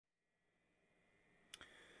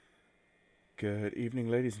Good evening,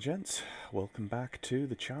 ladies and gents. Welcome back to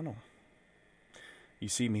the channel. You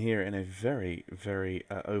see me here in a very, very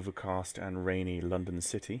overcast and rainy London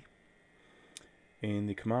city in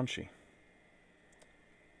the Comanche.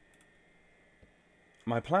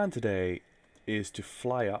 My plan today is to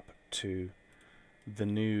fly up to the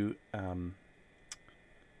new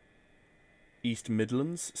East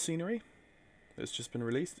Midlands scenery that's just been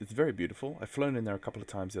released. It's very beautiful. I've flown in there a couple of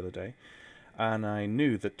times the other day, and I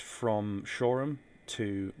knew that from Shoreham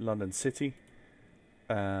to London City,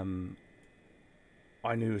 I knew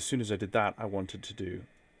as soon as I did that I wanted to do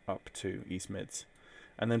up to East Mids,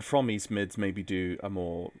 and then from East Mids maybe do a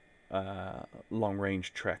more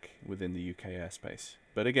long-range trek within the UK airspace.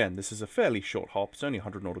 But again, this is a fairly short hop. It's only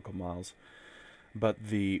 100 nautical miles. But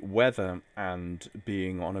the weather and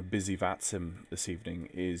being on a busy VATSIM this evening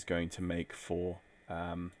is going to make for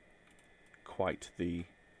quite the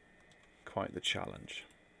challenge.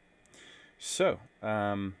 So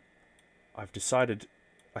I've decided,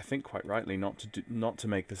 I think quite rightly, not to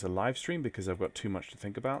make this a live stream because I've got too much to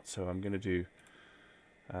think about. So I'm going to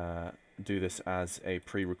do this as a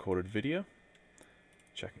pre-recorded video.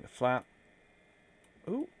 Checking the flap.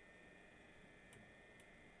 Ooh.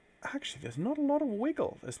 Actually, there's not a lot of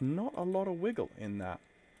wiggle. There's not a lot of wiggle in that.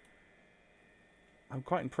 I'm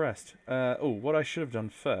quite impressed. Oh, what I should have done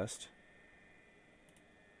first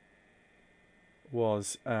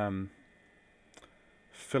was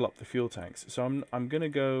fill up the fuel tanks. So I'm gonna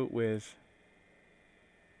go with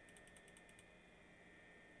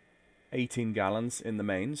 18 gallons in the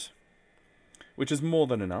mains, which is more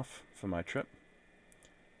than enough for my trip.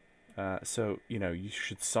 So you know, you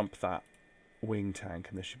should sump that wing tank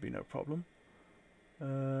and there should be no problem.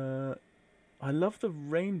 I love the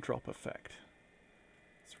raindrop effect.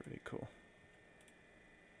 It's really cool.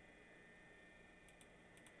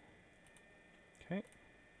 Okay.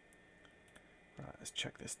 Right, let's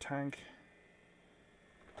check this tank.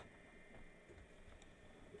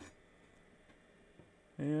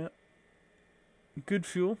 Yeah. Good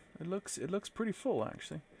fuel. It looks pretty full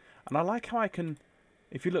actually. And I like how I can,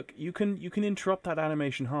 if you look, you can interrupt that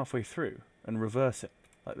animation halfway through and reverse it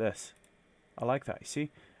like this. I like that, you see?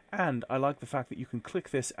 And I like the fact that you can click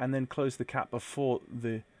this and then close the cap before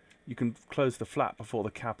you can close the flap before the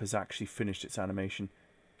cap has actually finished its animation.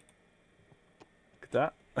 Look at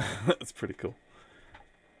that. That's pretty cool.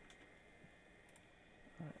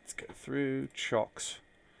 All right, let's go through chocks.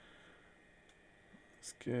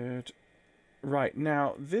 That's good. Right,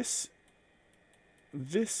 now this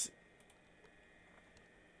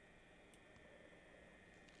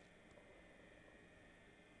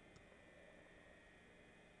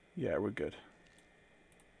yeah, we're good.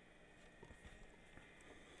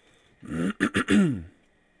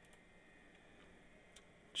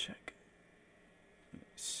 Check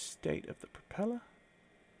state of the propeller.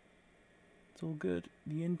 It's all good.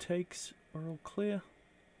 The intakes are all clear.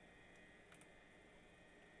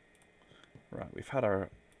 Right, we've had our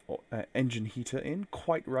engine heater in,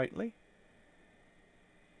 quite rightly.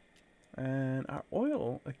 And our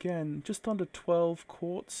oil, again, just under 12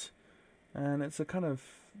 quarts. And it's a kind of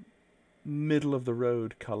middle of the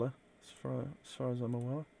road color as far as I'm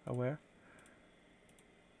aware.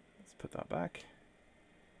 Let's put that back.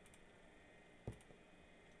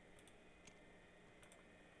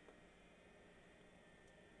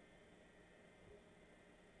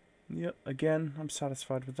 Yep, again, I'm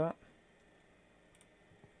satisfied with that.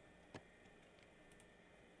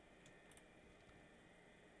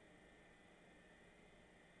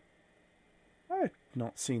 I've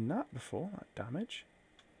not seen that before, that damage.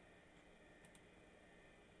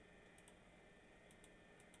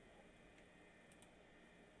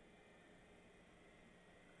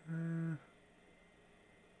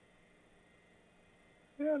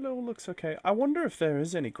 Yeah, it all looks okay. I wonder if there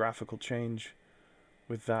is any graphical change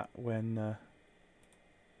with that when...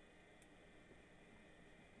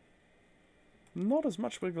 not as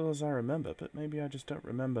much wiggle as I remember, but maybe I just don't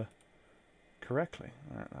remember correctly.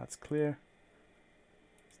 Alright, that's clear.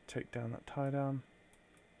 Let's take down that tie down.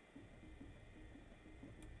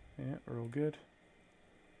 Yeah, we're all good.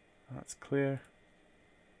 That's clear.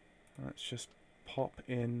 Let's just pop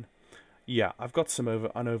in. Yeah, I've got some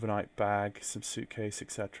an overnight bag, some suitcase,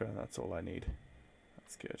 etc. That's all I need.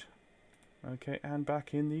 That's good. Okay, and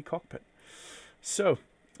back in the cockpit. So,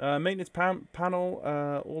 maintenance panel,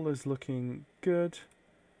 all is looking good.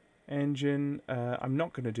 Engine, I'm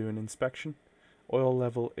not going to do an inspection. Oil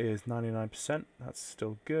level is 99%. That's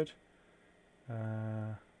still good.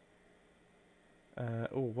 Oh,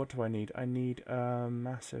 what do I need? I need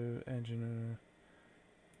massive engine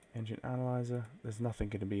analyzer. There's nothing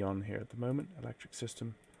going to be on here at the moment. Electric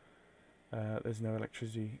system There's no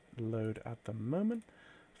electricity load at the moment.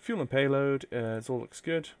 Fuel and payload, it all looks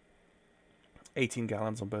good. 18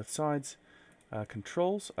 gallons on both sides.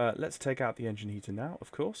 Controls, let's take out the engine heater now,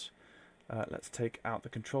 of course. Let's take out the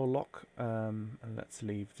control lock, and let's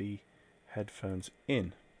leave the headphones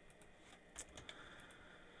in.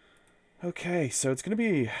 Okay, so it's going to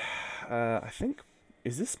be, I think,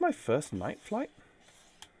 is this my first night flight?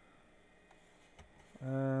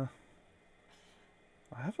 I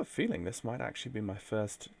have a feeling this might actually be my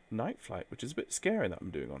first night flight, which is a bit scary that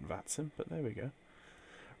I'm doing on VATSIM, but there we go.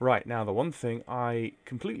 Right, now the one thing I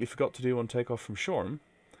completely forgot to do on takeoff from Shoreham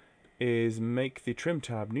is make the trim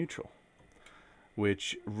tab neutral,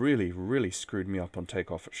 which really, really screwed me up on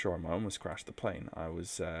takeoff at Shoreham. I almost crashed the plane. I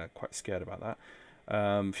was quite scared about that.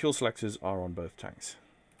 Fuel selectors are on both tanks.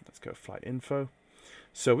 Let's go flight info.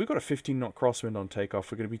 So we've got a 15 knot crosswind on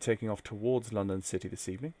takeoff. We're going to be taking off towards London City this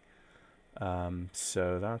evening.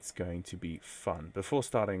 So that's going to be fun. Before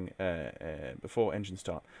starting, before engine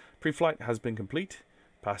start, pre-flight has been complete.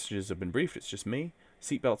 Passengers have been briefed. It's just me.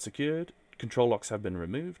 Seatbelt secured. Control locks have been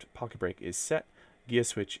removed. Parking brake is set. Gear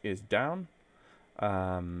switch is down.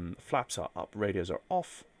 Flaps are up. Radios are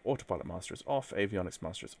off. Autopilot master is off. Avionics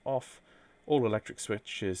master is off. All electric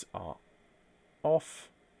switches are off,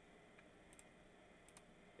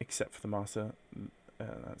 except for the master.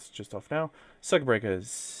 That's just off now. Circuit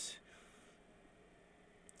breakers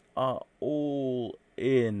are all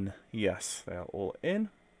in. Yes, they are all in.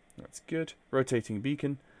 That's good. Rotating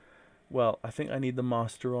beacon. Well, I think I need the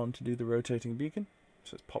master on to do the rotating beacon,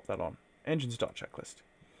 so let's pop that on. Engine start checklist.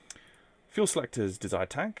 Fuel selectors desired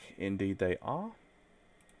tank. Indeed they are.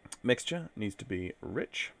 Mixture needs to be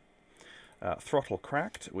rich. Throttle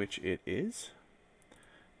cracked, which it is.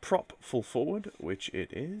 Prop full forward, which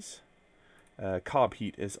it is. Carb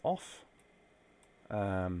heat is off,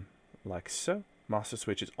 like so. Master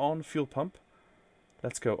switch is on. Fuel pump.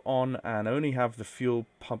 Let's go on and only have the fuel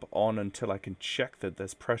pump on until I can check that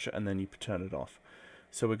there's pressure, and then you turn it off.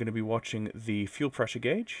 So we're going to be watching the fuel pressure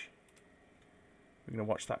gauge. We're going to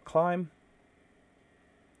watch that climb.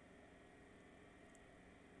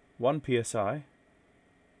 1 psi.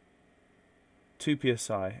 2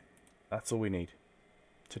 psi. That's all we need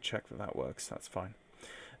to check that that works. That's fine.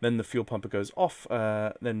 Then the fuel pumper goes off.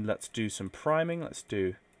 Then let's do some priming. Let's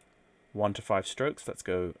do 1 to 5 strokes. Let's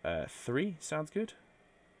go 3. Sounds good.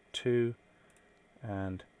 2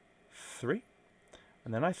 and 3.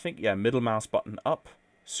 And then I think, yeah, middle mouse button up.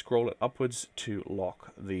 Scroll it upwards to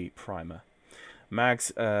lock the primer.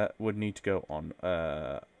 Mags would need to go on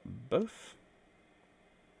both.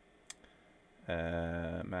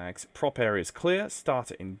 Mags. Prop area is clear.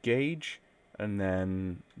 Starter engage. And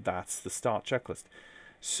then that's the start checklist.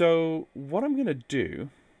 So what I'm going to do...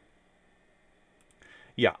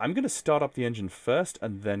 Yeah, I'm going to start up the engine first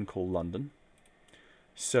and then call London.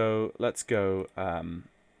 So let's go and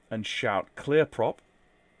shout clear prop.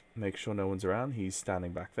 Make sure no one's around. He's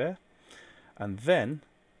standing back there. And then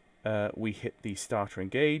we hit the starter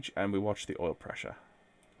engage and we watch the oil pressure.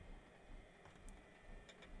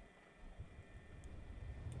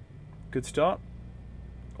 Good start.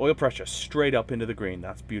 Oil pressure straight up into the green.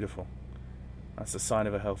 That's beautiful. That's the sign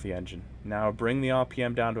of a healthy engine. Now bring the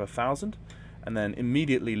RPM down to 1,000 and then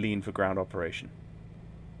immediately lean for ground operation.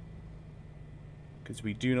 Because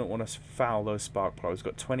we do not want to foul those spark plugs.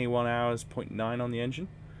 We've got 21 hours, 0.9 on the engine.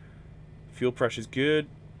 Fuel pressure is good.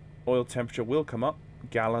 Oil temperature will come up.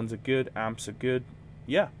 Gallons are good. Amps are good.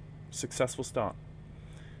 Yeah, successful start.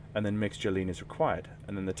 And then mixture lean is required.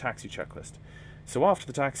 And then the taxi checklist. So after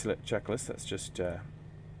the taxi checklist, let's just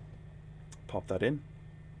pop that in.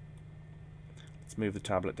 Let's move the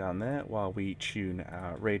tablet down there while we tune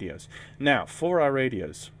our radios. Now, for our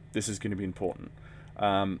radios, this is going to be important.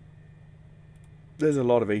 There's a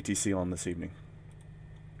lot of ATC on this evening.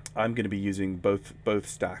 I'm going to be using both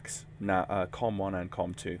stacks, now COM1 and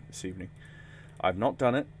COM2 this evening. I've not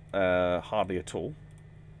done it hardly at all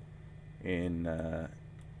in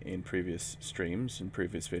previous streams and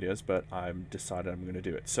previous videos, but I've decided I'm going to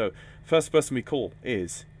do it. So first person we call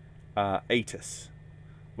is ATIS,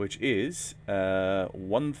 which is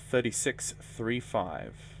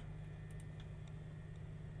 136.35.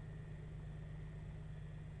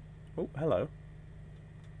 Oh, hello.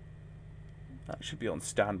 That should be on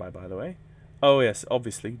standby, by the way. Oh yes,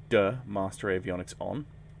 obviously, master avionics on.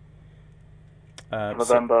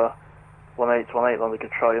 November 1818 London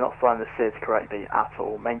Control, you're not flying the SIDS correctly at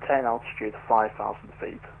all. Maintain altitude 5,000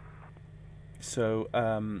 feet. So,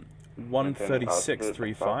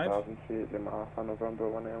 136.35. 5,000 feet, Alpha November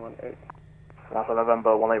 1818. Alpha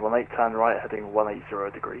November 1818, turn right, heading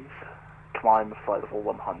 180 degrees. Climb flight level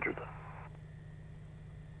 100.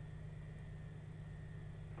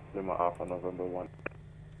 Lima Alpha November 1.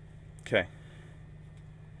 Okay.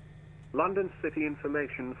 London City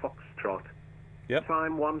Information Foxtrot. Yep.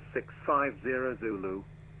 Time 1650 Zulu.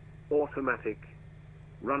 Automatic.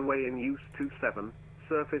 Runway in use 27.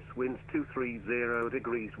 Surface winds 230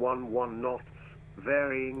 degrees 11 knots.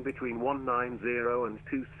 Varying between 190 and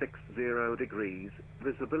 260 degrees.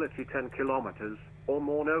 Visibility 10 kilometers or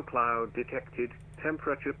more. No cloud detected.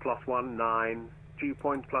 Temperature +19. Dew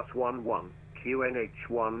point +11. QNH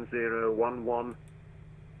 1011.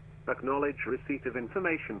 Acknowledge receipt of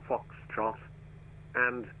information Foxtrot.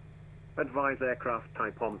 And advise aircraft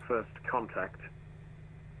type on first contact.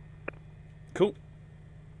 Cool.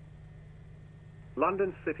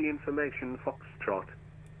 London City Information Foxtrot.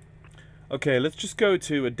 Okay, let's just go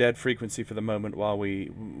to a dead frequency for the moment while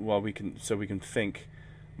we can think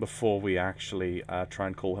before we actually try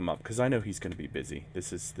and call him up, because I know he's going to be busy.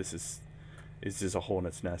 This is a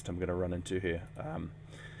hornet's nest I'm going to run into here.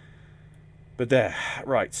 But there,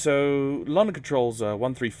 right. So London controls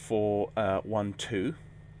 13412.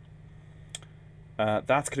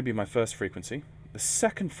 That's going to be my first frequency. The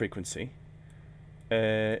second frequency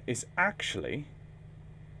is actually,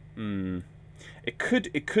 it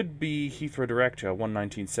could be Heathrow Director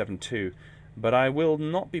 11972, but I will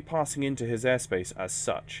not be passing into his airspace as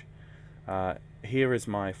such. Here is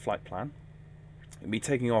my flight plan. I'll be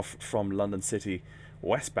taking off from London City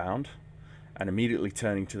westbound and immediately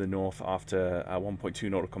turning to the north after 1.2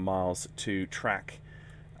 nautical miles to track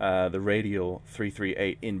the radial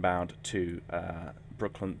 338 inbound to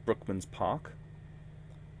Brookman's Park.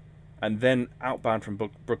 And then outbound from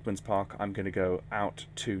Brookman's Park, I'm going to go out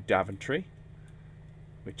to Daventry,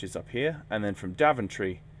 which is up here, and then from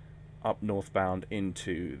Daventry up northbound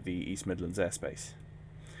into the East Midlands airspace.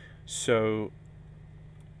 So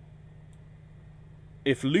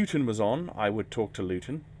if Luton was on, I would talk to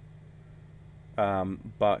Luton,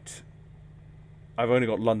 but I've only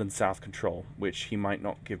got London South control, which he might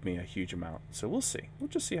not give me a huge amount. So we'll see. We'll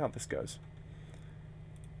just see how this goes.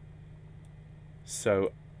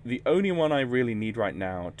 So the only one I really need right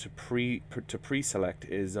now to pre-select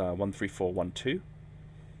is 13412,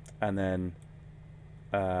 and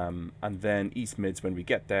then East Mids, when we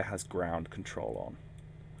get there, has ground control on.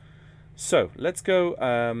 So let's go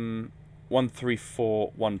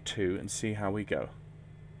 13412 and see how we go.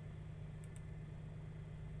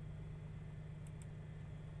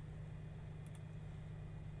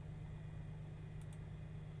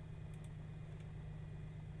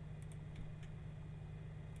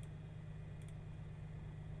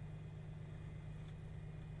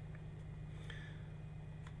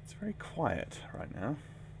 Very quiet right now.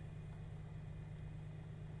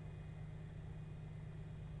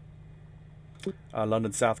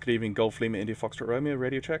 London South, good evening. Golf Lima, India Foxtrot Romeo,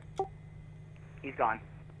 radio check. He's gone,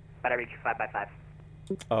 but I reach you 5x5.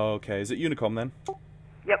 Okay, is it Unicom then?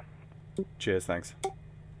 Yep. Cheers, thanks.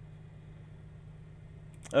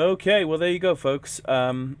 Okay, well there you go, folks.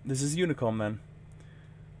 This is Unicom then.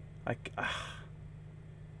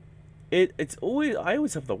 It's always, I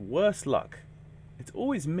always have the worst luck. It's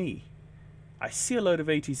always me. I see a load of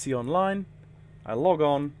ATC online, I log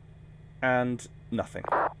on, and nothing.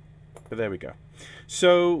 But there we go.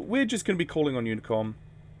 So we're just going to be calling on Unicom,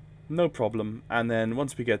 no problem, and then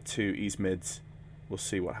once we get to East Mids, we'll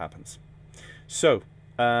see what happens. So,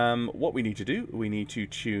 what we need to do, we need to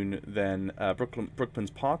tune then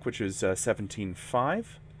Brookman's Park, which is 17.5.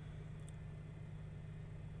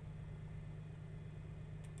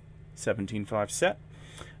 17.5 set.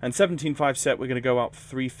 And 17.5 set, we're going to go up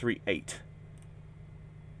 338.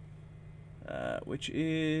 Which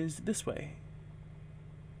is this way.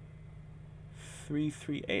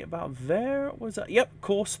 338, about there. What was that? Yep,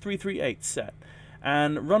 course 338 set.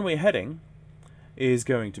 And runway heading is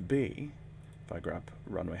going to be, if I grab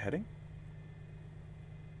runway heading,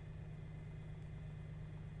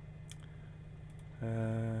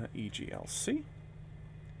 EGLC.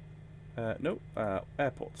 No,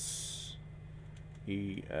 airports.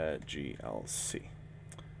 EGLC.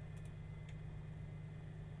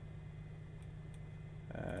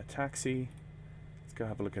 Taxi. Let's go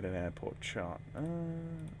have a look at an airport chart.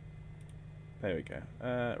 There we go.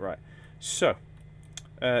 Right. So,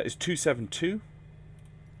 it's 272.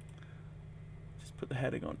 Just put the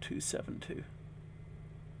heading on 272.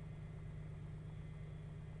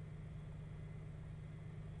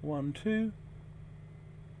 One, two.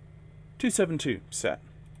 272 set.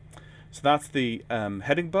 So that's the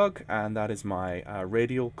heading bug, and that is my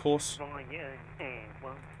radial course. I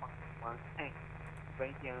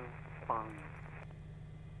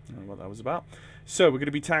don't know what that was about. So we're going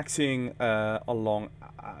to be taxiing along,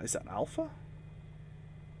 is that Alpha?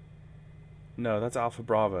 No, that's Alpha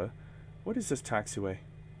Bravo. What is this taxiway?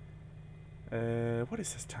 What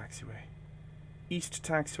is this taxiway? East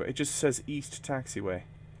Taxiway. It just says East Taxiway.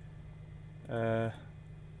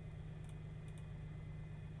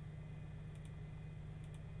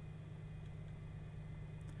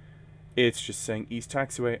 It's just saying East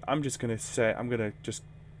Taxiway. I'm just gonna say I'm gonna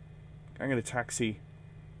taxi.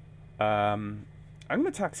 I'm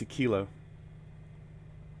gonna taxi Kilo.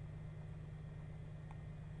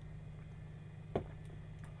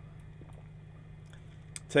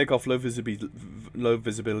 Takeoff, low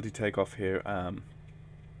visibility takeoff here.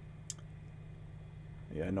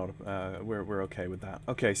 Yeah, not we're okay with that.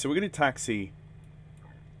 Okay, so we're gonna taxi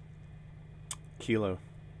Kilo.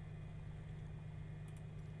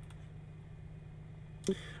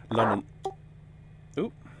 London.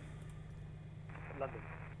 Ooh.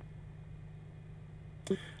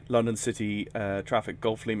 London City traffic.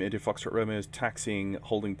 Golf Lima India Foxtrot Romeo is taxiing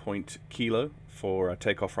holding point Kilo for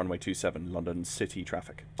takeoff runway 27. London City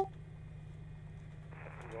traffic.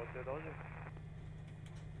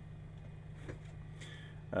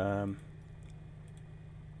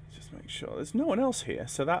 Just make sure there's no one else here.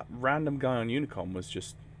 So that random guy on Unicom was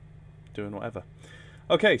just doing whatever.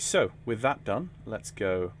 Okay, so with that done, let's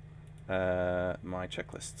go my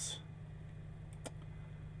checklists.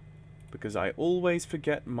 Because I always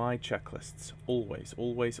forget my checklists. Always,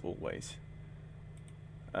 always, always.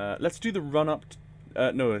 Let's do the run-up.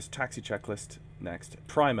 No, it's taxi checklist next.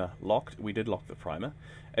 Primer locked. We did lock the primer.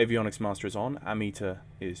 Avionics master is on. Ammeter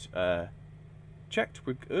is checked.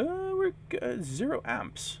 We're 0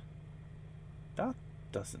 amps. That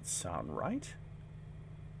doesn't sound right.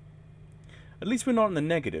 At least we're not in the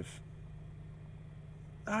negative.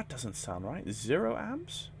 That doesn't sound right. 0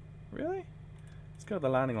 amps? Really? Let's go with the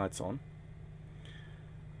landing lights on.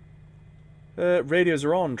 Radios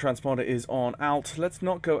are on. Transponder is on. Out. Let's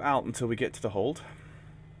not go out until we get to the hold.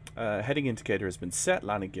 Heading indicator has been set.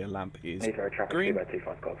 Landing gear lamp is green.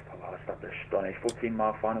 Established on a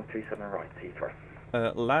 14-mile final 27 right. Heathrow.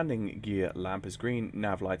 Landing gear lamp is green.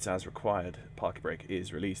 Nav lights as required. Parking brake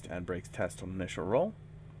is released and brakes test on initial roll.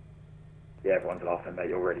 Yeah, everyone's laughing, mate.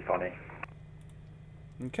 You're really funny.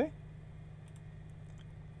 Okay.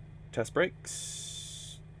 Test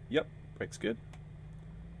brakes. Yep, brakes good.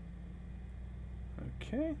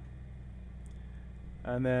 Okay.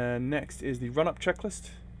 And then next is the run-up checklist,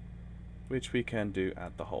 which we can do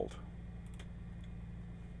at the hold.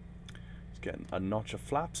 Just getting a notch of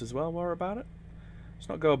flaps as well while we're about it. Let's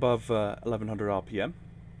not go above 1100 RPM,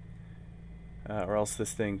 or else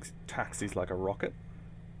this thing taxis like a rocket.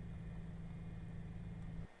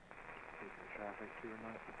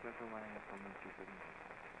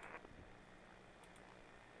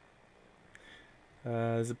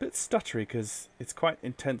 It's a bit stuttery because it's quite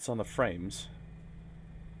intense on the frames.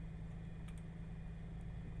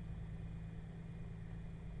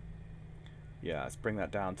 Yeah, let's bring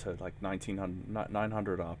that down to like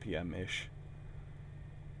 900 RPM-ish.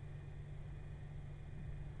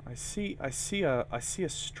 I see a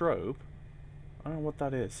strobe. I don't know what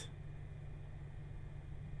that is.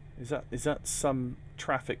 Is that some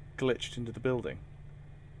traffic glitched into the building?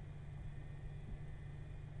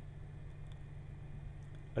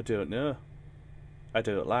 I don't know. I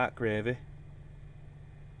don't like gravy.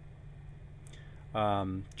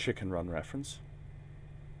 Chicken Run reference.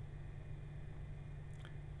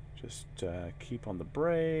 Just keep on the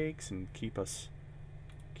brakes and keep us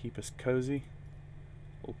cozy,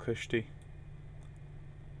 all cushy.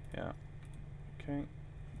 Yeah. Okay.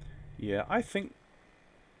 Yeah, I think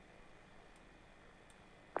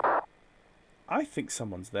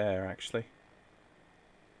someone's there actually.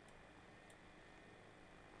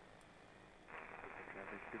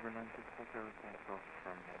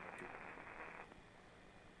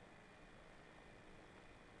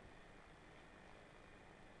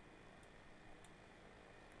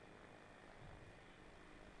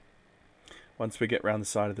 Once we get round the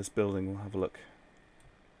side of this building, we'll have a look.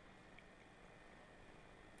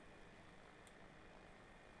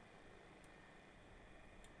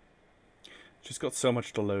 Just got so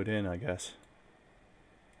much to load in, I guess.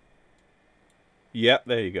 Yep,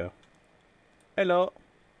 there you go. Hello.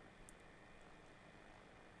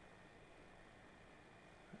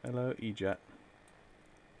 Hello, EJet.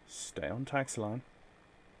 Stay on taxi line.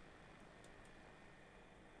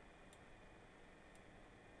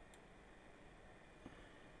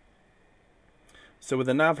 So with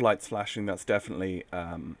the nav lights flashing, that's definitely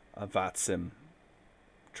a VATSIM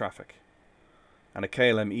traffic. And a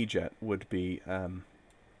KLM EJet would be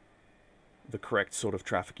the correct sort of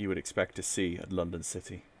traffic you would expect to see at London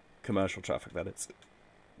City. Commercial traffic, that is.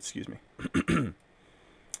 Excuse me.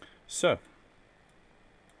 So,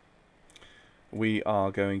 we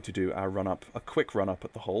are going to do our run-up, a quick run-up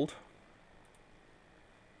at the hold.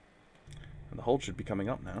 And the hold should be coming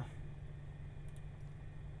up now.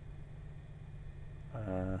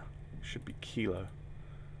 Should be Kilo.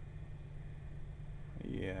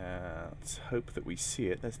 Yeah, let's hope that we see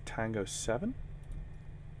it. There's Tango 7.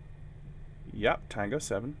 Yep, Tango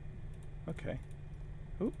 7. Okay.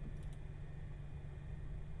 Oop.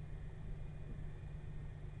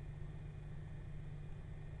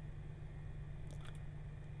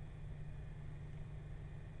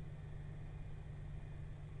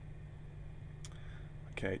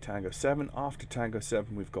 Okay, Tango 7. After Tango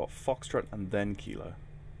 7, we've got Foxtrot and then Kilo.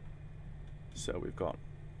 So we've got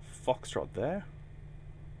Foxtrot there.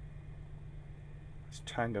 It's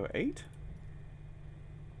Tango 8.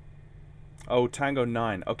 Oh, Tango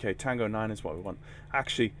 9. Okay, Tango 9 is what we want.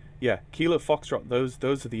 Actually, yeah, Kilo, Foxtrot,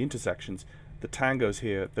 those are the intersections. The Tangos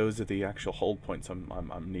here, those are the actual hold points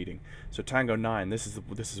I'm needing. So Tango 9, this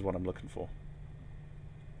is what I'm looking for.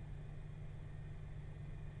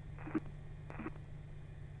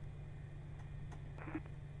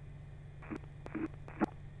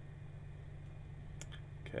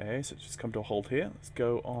 Okay, so just come to a hold here. Let's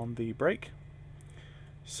go on the brake.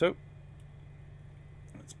 So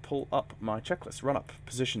let's pull up my checklist. Run up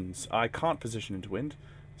positions. I can't position into wind,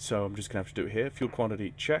 so I'm just gonna have to do it here. Fuel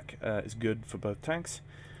quantity check is good for both tanks.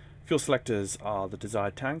 Fuel selectors are the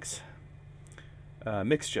desired tanks.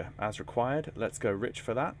 Mixture as required. Let's go rich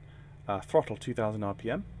for that. Throttle 2000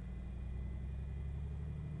 RPM.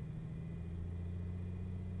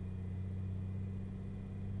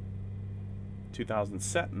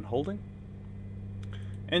 Set and holding.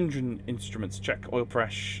 Engine instruments check. Oil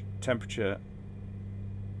pressure, temperature,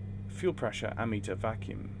 fuel pressure, ammeter,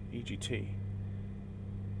 vacuum, EGT.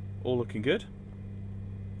 All looking good.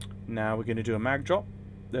 Now we're going to do a mag drop.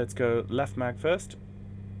 Let's go left mag first.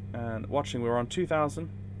 And watching, we're on 2000.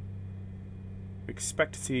 We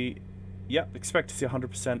expect to see, yep, expect to see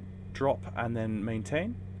 100% drop and then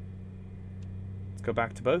maintain. Let's go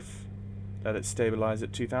back to both. Let it stabilize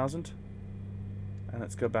at 2000. And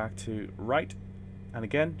let's go back to right. And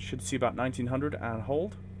again, should see about 1900 and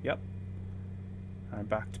hold. Yep. And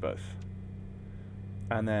back to both.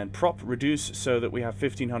 And then prop reduce so that we have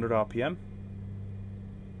 1500 RPM.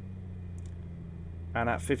 And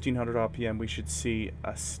at 1500 RPM we should see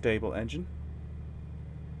a stable engine.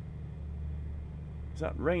 Is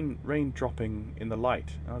that rain dropping in the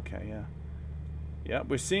light? Okay, yeah. Yeah,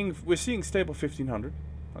 we're seeing stable 1500.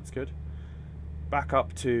 That's good. Back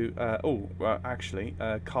up to actually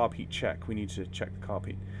carb heat check. We need to check the carb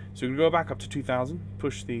heat. So we go back up to 2000,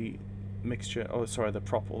 push the mixture, oh sorry, the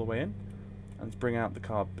prop all the way in, and let's bring out the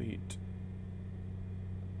carb heat.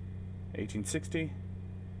 1860,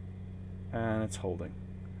 and it's holding.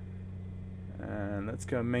 And let's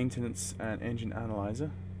go maintenance and engine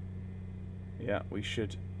analyzer. Yeah, we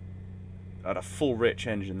should at a full rich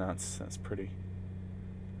engine. That's pretty.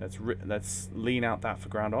 Let's lean out that for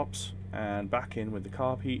ground ops. And back in with the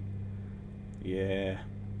carb heat. Yeah.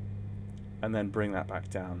 And then bring that back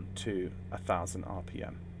down to 1000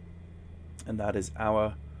 RPM. And that is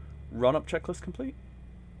our run-up checklist complete.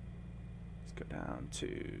 Let's go down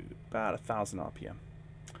to about 1000 RPM.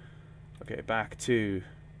 Okay, back to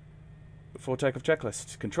before takeoff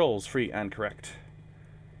checklist. Controls, free and correct.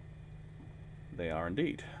 They are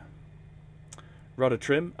indeed. Rudder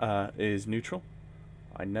trim is neutral.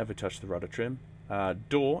 I never touch the rudder trim.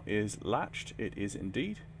 Door is latched. It is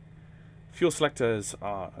indeed. Fuel selectors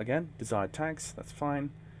are, again, desired tags. That's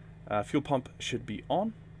fine. Fuel pump should be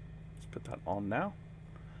on. Let's put that on now.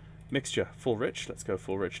 Mixture, full rich. Let's go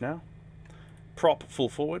full rich now. Prop, full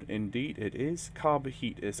forward. Indeed, it is. Carb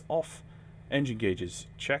heat is off. Engine gauges,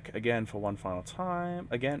 check again for one final time.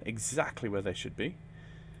 Again, exactly where they should be.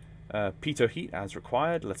 Pitot heat as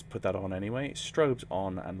required. Let's put that on anyway. Strobes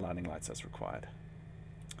on and landing lights as required.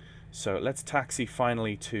 So let's taxi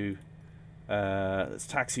finally to, let's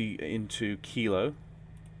taxi into Kilo.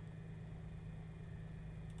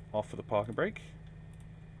 Off for the parking brake.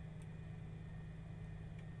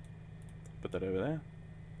 Put that over there.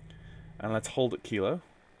 And let's hold at Kilo.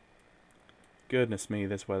 Goodness me,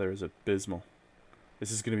 this weather is abysmal. This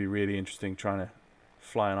is going to be really interesting trying to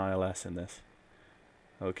fly an ILS in this.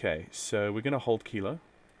 Okay, so we're going to hold Kilo.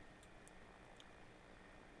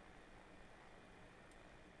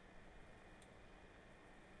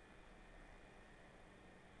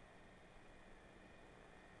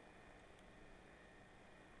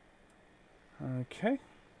 Okay.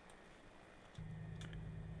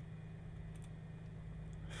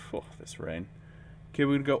 Oh, this rain. Okay,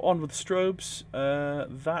 we're going to go on with the strobes.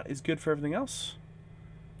 That is good for everything else.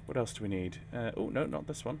 What else do we need? Oh, no, not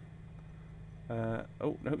this one.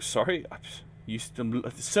 Oh, no, sorry. I'm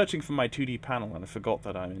searching for my 2D panel and I forgot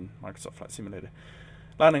that I'm in Microsoft Flight Simulator.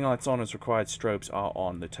 Landing lights on as required, strobes are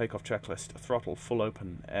on. The takeoff checklist: throttle full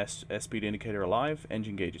open, airspeed indicator alive,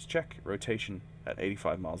 engine gauges check, rotation at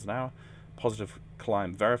 85 miles an hour, positive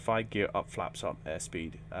climb verify, gear up, flaps up,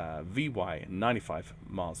 airspeed VY 95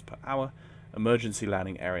 miles per hour, emergency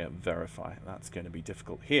landing area verify. That's going to be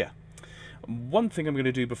difficult here. One thing I'm going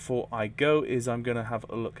to do before I go is I'm going to have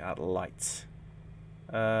a look at lights.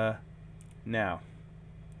 Now,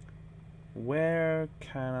 where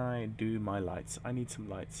can I do my lights? I need some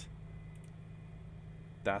lights.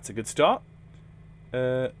 That's a good start.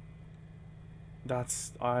 I'm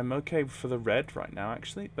okay for the red right now,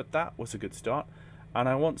 actually, but that was a good start. And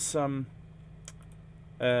I want some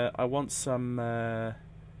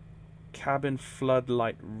cabin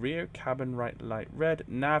floodlight rear, cabin right light red,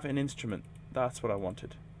 nav and instrument. That's what I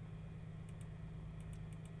wanted.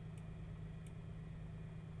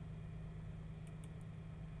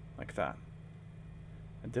 Like that.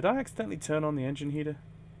 And did I accidentally turn on the engine heater?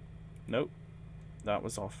 Nope. That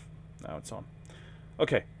was off. Now it's on.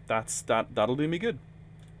 Okay, that'll do me good.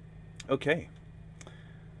 Okay.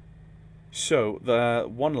 So the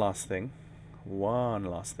one last thing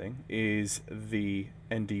is the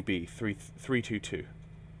NDB 322.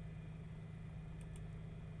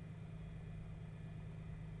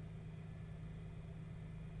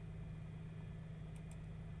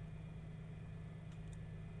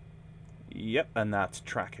 Yep, and that's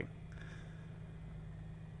tracking.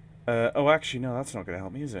 Oh, actually, no, that's not going to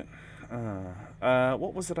help me, is it?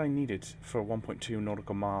 What was it I needed for 1.2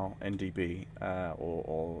 nautical mile NDB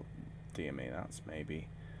or DME? That's maybe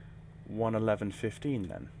 111.15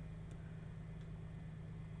 then.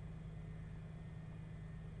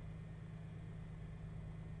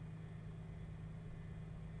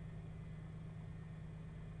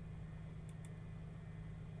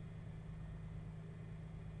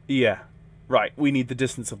 Yeah. Right, we need the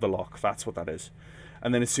distance of the lock. That's what that is.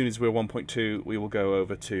 And then as soon as we're 1.2, we will go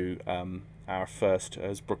over to our first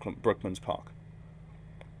as Brooklands Park.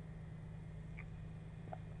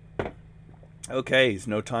 Okay, it's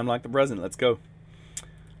no time like the present. Let's go.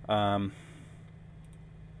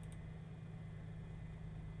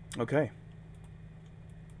 Okay.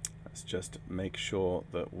 Let's just make sure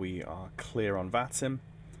that we are clear on VATSIM.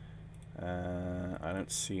 I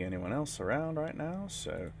don't see anyone else around right now,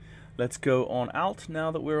 so let's go on alt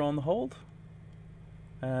now that we're on the hold.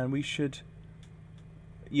 And we should...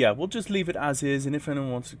 Yeah, we'll just leave it as is, and if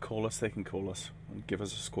anyone wants to call us, they can call us and give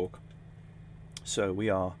us a squawk. So we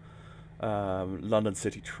are London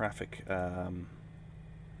City traffic.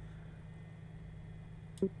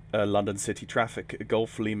 London City traffic.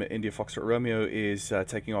 Golf Lima India Foxtrot Romeo is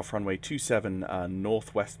taking off runway 27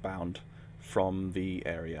 northwest bound from the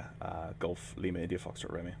area. Golf Lima India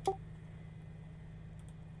Foxtrot Romeo.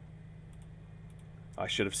 I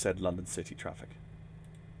should have said London City traffic.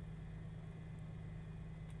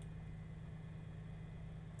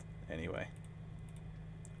 Anyway,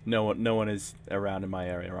 no one is around in my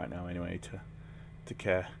area right now anyway to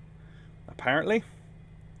care, apparently.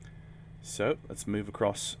 So let's move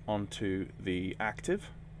across onto the active.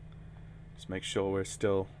 Just make sure we're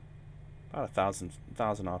still about 1,000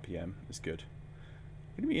 RPM is good.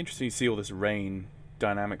 It's gonna be interesting to see all this rain,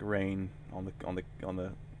 dynamic rain on the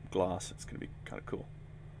glass. It's gonna be kind of cool.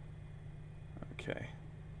 Okay.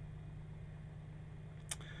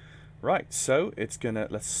 Right, so it's gonna,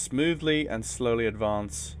 let's smoothly and slowly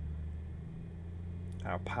advance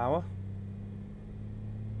our power.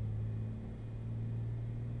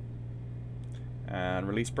 And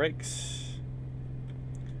release brakes.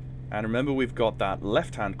 And remember, we've got that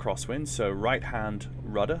left-hand crosswind, so right-hand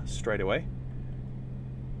rudder straight away.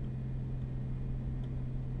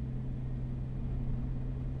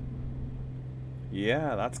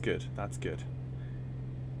 Yeah, that's good. That's good.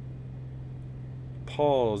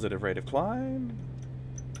 Positive rate of climb.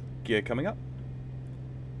 Gear coming up.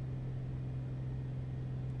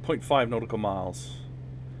 0.5 nautical miles.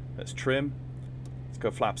 Let's trim. Let's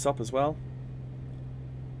go flaps up as well.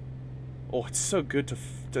 Oh, it's so good to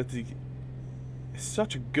it's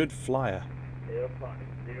such a good flyer. Airport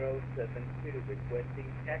 072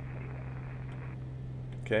 requesting taxi.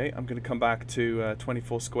 Okay, I'm going to come back to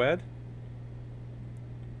 24 squared.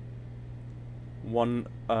 1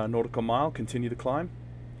 nautical mile, continue the climb.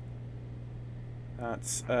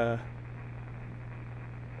 That's Airport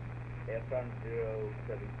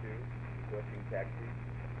 072 requesting taxi.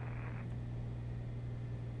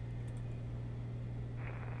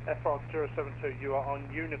 FR 072, you are on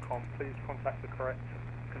Unicom. Please contact the correct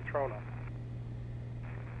controller.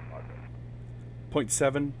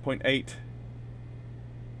 0.7, 0.8,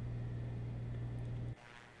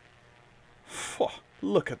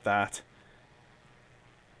 Look at that.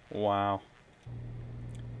 Wow.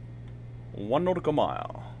 1 nautical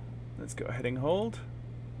mile. Let's go heading hold.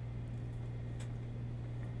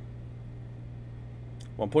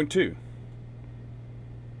 1.2.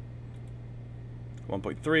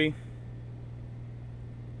 1.3.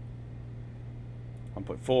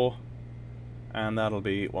 1.4. And that'll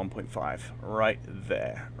be 1.5. Right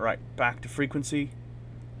there. Right, back to frequency.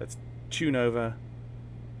 Let's tune over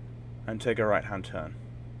and take a right-hand turn.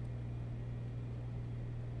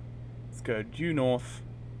 Let's go due north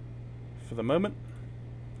for the moment.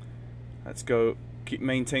 Let's go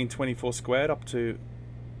maintain 24 squared up to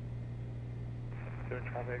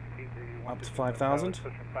 5,000.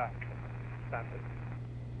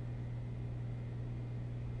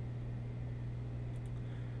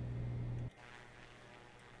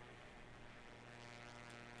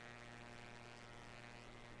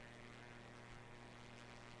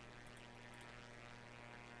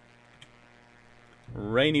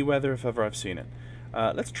 Rainy weather if ever I've seen it.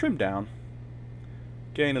 Let's trim down.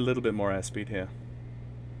 Gain a little bit more airspeed here.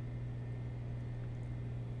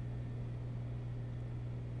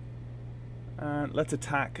 And let's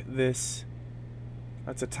attack this.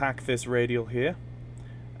 Let's attack this radial here.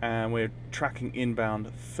 And we're tracking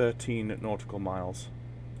inbound 13 nautical miles.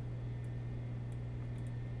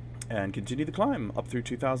 And continue the climb up through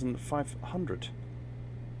 2,500.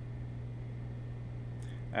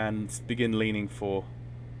 And begin leaning for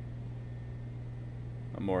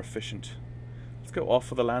a more efficient. Let's go off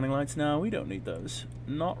for the landing lights now. We don't need those.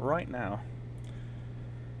 Not right now.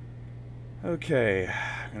 Okay,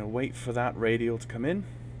 I'm going to wait for that radial to come in.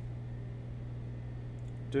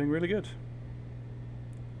 Doing really good.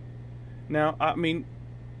 Now, I mean,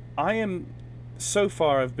 so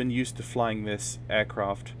far I've been used to flying this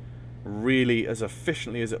aircraft really as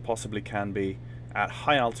efficiently as it possibly can be at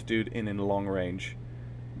high altitude and in long range.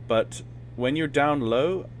 But when you're down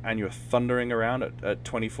low and you're thundering around at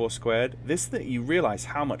 24 squared, you realize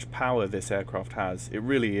how much power this aircraft has. It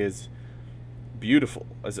really is beautiful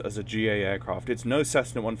as a GA aircraft. It's no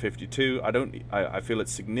Cessna 152. I feel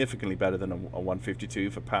it's significantly better than a 152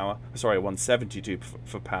 for power. Sorry, a 172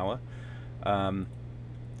 for power.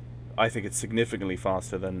 I think it's significantly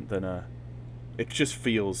faster than a. It just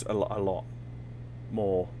feels a lot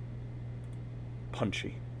more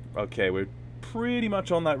punchy. Okay, we're pretty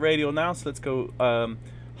much on that radial now, so let's go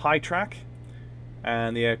high track,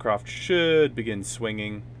 and the aircraft should begin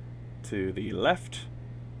swinging to the left.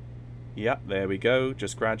 Yep, there we go,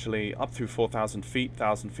 just gradually up through 4,000 feet,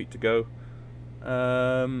 1,000 feet to go,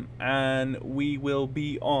 and we will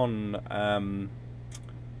be on.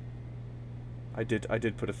 I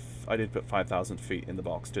did put 5,000 feet in the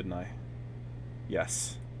box, didn't I?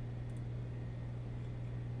 Yes.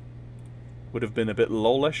 Would have been a bit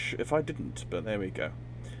lollish if I didn't, but there we go.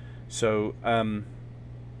 So,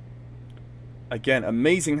 again,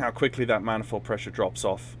 amazing how quickly that manifold pressure drops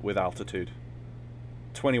off with altitude.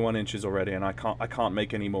 21 inches already, and I can't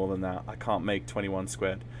make any more than that. I can't make 21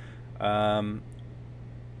 squared. So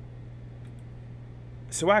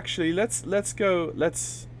actually, let's go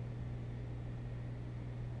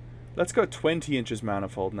 20 inches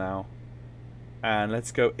manifold now, and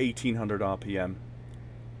let's go 1800 RPM.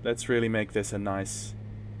 Let's really make this a nice.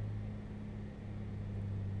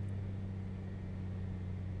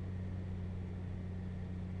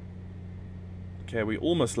 Okay, we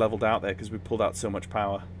almost leveled out there because we pulled out so much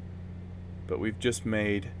power. But we've just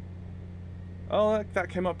made. Oh, that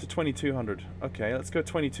came up to 2200. Okay, let's go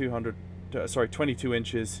 2200. Sorry, 22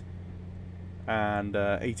 inches and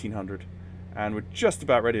 1800. And we're just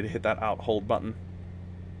about ready to hit that out hold button.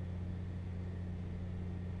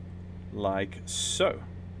 Like so.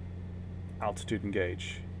 Altitude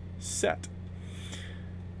engage. Set.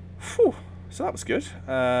 Whew. So that was good.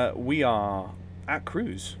 We are at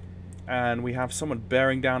cruise. And we have someone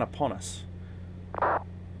bearing down upon us.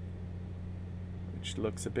 Which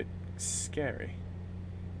looks a bit scary.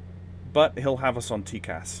 But he'll have us on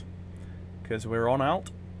TCAS. Because we're on alt.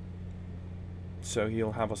 So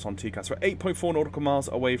he'll have us on TCAS. We're 8.4 nautical miles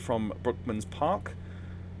away from Brookman's Park.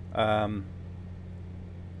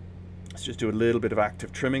 Let's just do a little bit of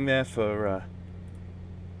active trimming there for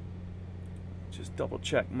just double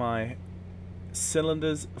check my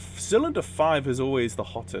cylinders. Cylinder 5 is always the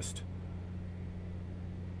hottest,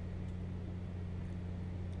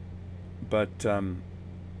 but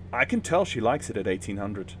I can tell she likes it at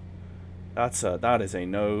 1800. That is a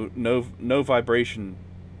no vibration.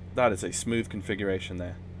 That is a smooth configuration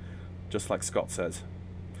there, just like Scott says.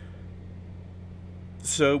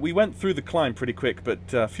 So we went through the climb pretty quick,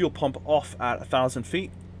 but fuel pump off at 1,000 feet.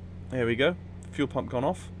 There we go. Fuel pump gone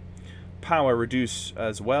off. power reduce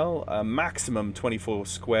as well. Maximum 24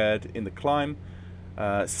 squared in the climb.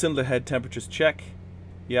 Cylinder head temperatures check.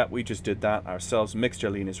 Yeah, we just did that ourselves. Mixture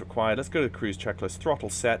lean is required. Let's go to the cruise checklist. Throttle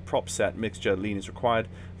set, prop set, mixture lean is required.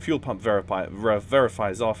 Fuel pump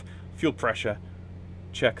verifies off. Fuel pressure,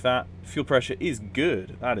 check that. Fuel pressure is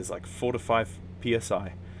good. That is like 4 to 5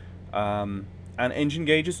 psi. And engine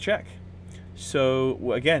gauges check.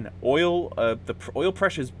 So again, oil, the oil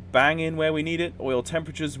pressure's bang in where we need it. Oil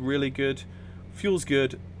temperature's really good. Fuel's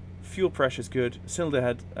good. Fuel pressure's good. Cylinder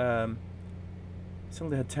head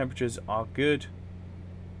temperatures are good.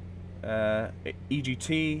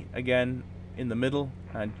 EGT again in the middle,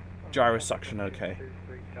 and gyro suction okay.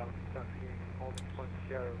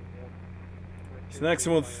 So the next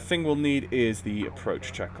thing we'll need is the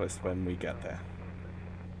approach checklist when we get there.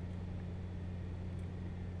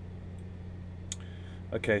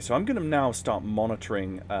 Okay, so I'm going to now start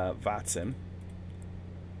monitoring VATSIM,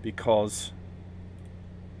 because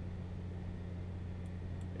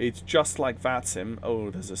it's just like VATSIM. Oh,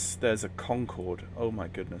 there's a Concorde. Oh my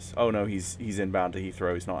goodness. Oh no, he's inbound to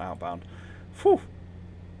Heathrow. He's not outbound. Whew.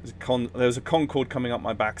 There's a Concorde coming up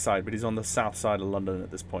my backside, but he's on the south side of London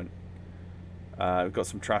at this point. We've got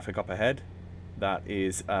some traffic up ahead. That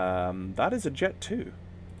is a Jet 2.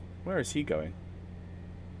 Where is he going?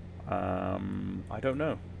 I don't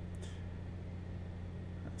know.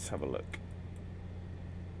 Let's have a look.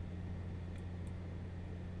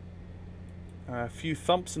 A few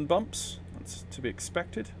thumps and bumps. That's to be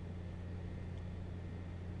expected.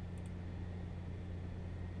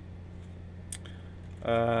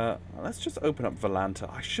 Let's just open up Volanta.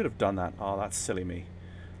 I should have done that. Oh, that's silly me.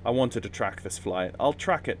 I wanted to track this flight. I'll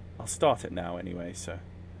track it. I'll start it now anyway, so.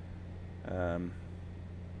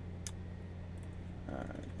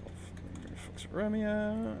 Fox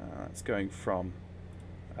Romeo. It's going from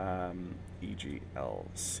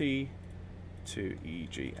EGLC to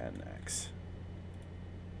EGNX.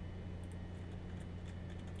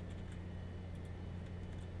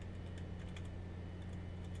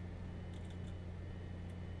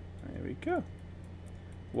 There we go.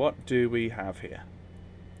 What do we have here?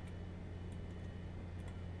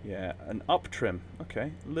 Yeah, an up trim.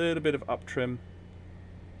 Okay, a little bit of up trim.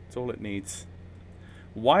 That's all it needs.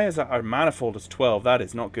 Why is our manifold is 12? That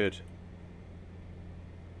is not good.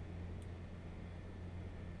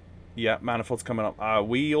 Yeah, manifold's coming up.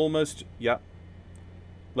 We almost... Yeah.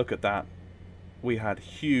 Look at that. We had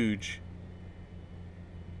huge...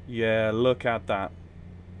 Yeah, look at that.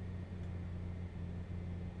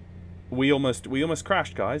 We almost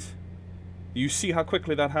crashed, guys. You see how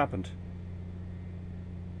quickly that happened?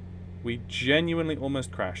 We genuinely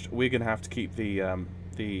almost crashed. We're gonna have to keep the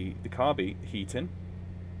carby heat in.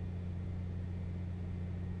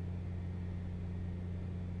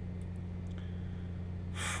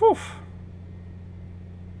 Whew.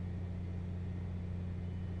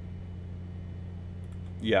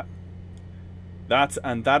 Yeah.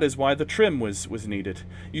 That is why the trim was needed.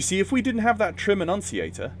 You see, if we didn't have that trim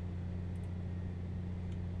enunciator,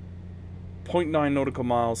 0.9 nautical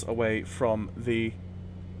miles away from the...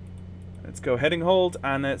 Let's go heading hold,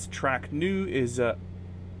 and let's track new is... Oh,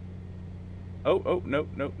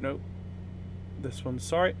 no. This one,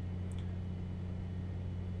 sorry.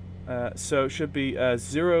 So it should be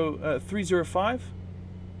 305.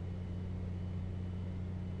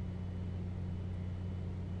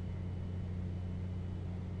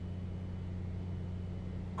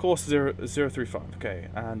 Course 035. Okay,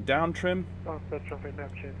 and down trim. Sunset traffic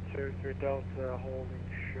Neptune 23 Delta, holding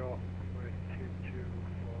short with 22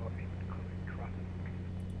 for incoming traffic.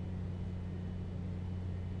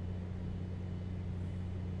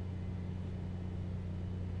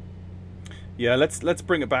 Yeah, let's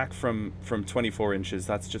bring it back from 24 inches.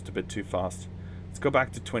 That's just a bit too fast. Let's go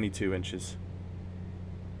back to 22 inches.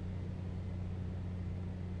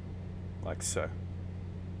 Like so.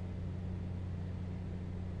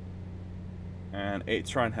 And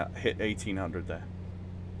try and hit 1800 there.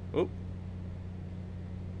 Oh.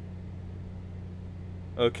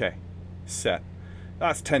 Okay. Set.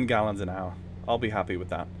 That's 10 gallons an hour. I'll be happy with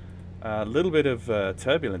that. A little bit of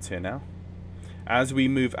turbulence here now. As we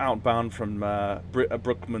move outbound from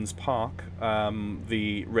Brookman's Park,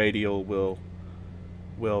 the radial will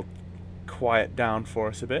quiet down for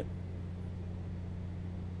us a bit.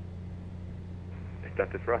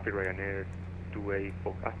 Start the traffic, Ryanair 2A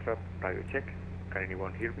Fox Astra, radio check. Can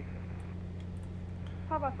anyone hear me?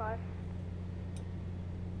 5x5.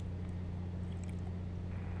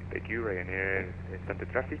 Thank you, Ryanair. Start the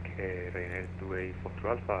traffic, Ryanair 2A Fox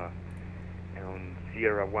Alpha, on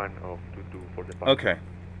Sierra 1 of 22 for departure. Okay.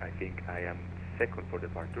 I think I am second for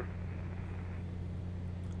departure.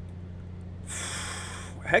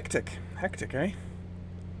 hectic, eh?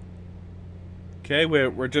 Okay, we're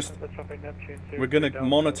going to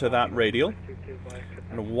monitor that radial,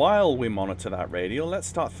 and while we monitor that radial, let's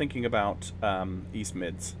start thinking about East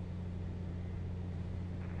Mids.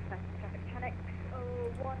 Traffic Channel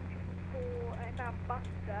 144 inbound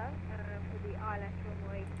Buster for the island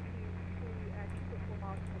runway 2.4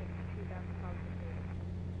 miles to 2,000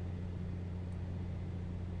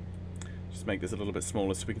 Just make this a little bit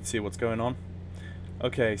smaller so we can see what's going on.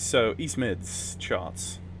 Okay, so East Mids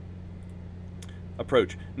charts.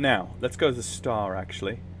 Approach. Now, let's go to the star,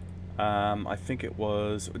 actually. I think it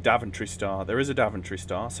was Daventry Star. There is a Daventry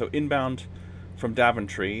Star. So inbound from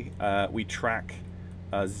Daventry, we track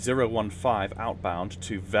 015 outbound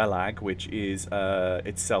to Velag, which is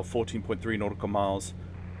itself 14.3 nautical miles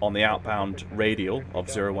on the outbound radial of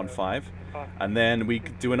 015. And then we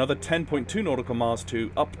do another 10.2 nautical miles to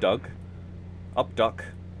Upduck.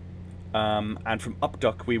 And from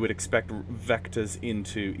Upduck we would expect vectors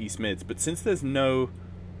into East Mids, but since there's no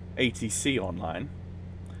ATC online,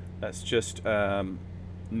 that's just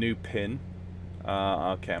new pin.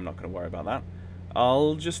 Okay, I'm not going to worry about that.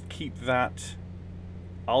 I'll just keep that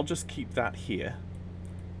here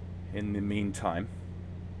in the meantime.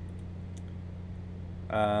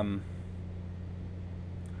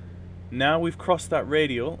 Now we've crossed that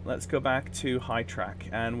radial, let's go back to high track,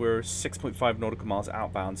 and we're 6.5 nautical miles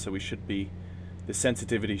outbound, so we should be, the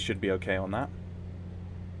sensitivity should be okay on that.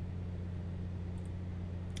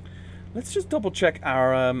 Let's just double check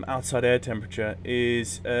our outside air temperature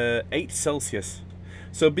is 8 Celsius.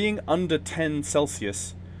 So being under 10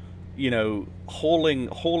 Celsius, you know,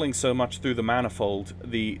 hauling so much through the manifold,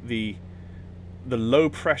 the low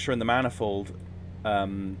pressure in the manifold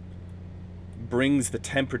brings the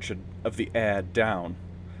temperature of the air down,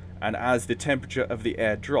 and as the temperature of the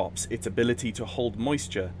air drops, its ability to hold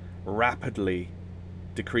moisture rapidly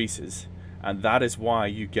decreases, and that is why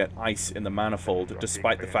you get ice in the manifold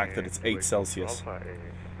despite the fact that it's 8 Celsius.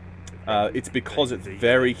 It's because it's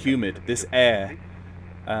very humid. This air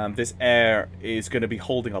is going to be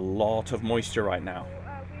holding a lot of moisture right now,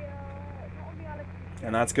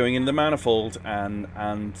 and that's going in the manifold, and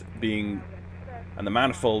the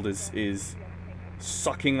manifold is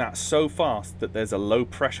sucking that so fast that there's a low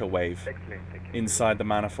pressure wave inside the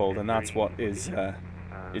manifold, and that's what is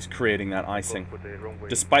creating that icing.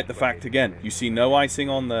 Despite the fact, again, you see no icing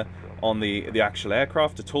on the actual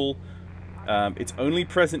aircraft at all. It's only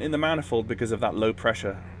present in the manifold because of that low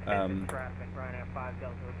pressure.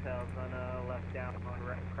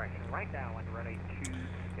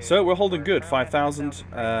 So we're holding good, 5,000,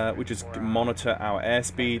 which is monitor our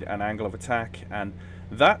airspeed and angle of attack, and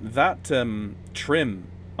that trim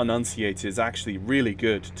enunciator is actually really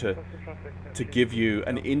good to give you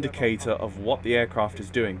an indicator of what the aircraft is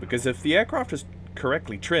doing, because if the aircraft is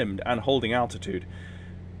correctly trimmed and holding altitude,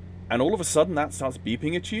 and all of a sudden that starts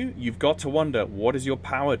beeping at you, you've got to wonder, what is your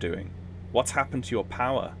power doing? What's happened to your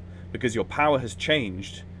power? Because your power has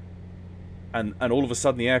changed, and all of a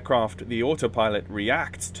sudden the aircraft, the autopilot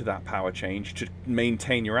reacts to that power change to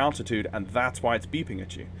maintain your altitude, and that's why it's beeping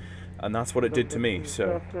at you. And that's what it did to me.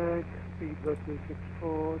 So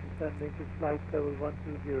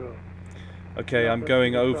okay, I'm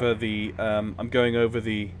going over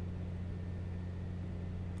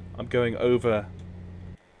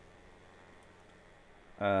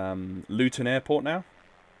Luton Airport now.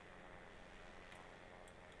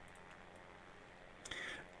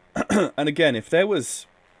 And again, if there was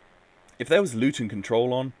Luton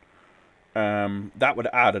control on, that would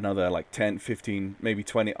add another like 10, 15, maybe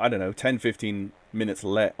 20, I don't know, 10, 15 minutes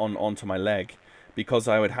onto my leg, because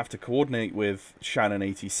I would have to coordinate with Shannon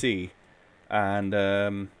ATC, and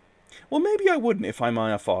well, maybe I wouldn't if I'm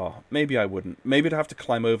IFR. Maybe I wouldn't. Maybe I'd have to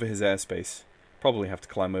climb over his airspace. Probably have to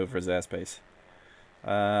climb over his airspace.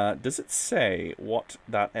 Does it say what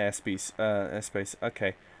that airspace?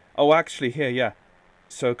 Okay. Oh, actually, here, yeah.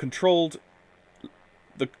 So controlled.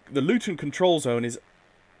 The Luton control zone is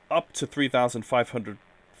up to 3,500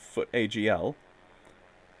 foot AGL.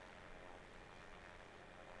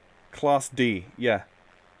 Class D, yeah.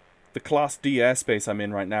 The Class D airspace I'm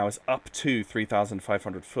in right now is up to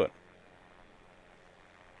 3,500 foot.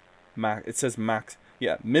 It says max,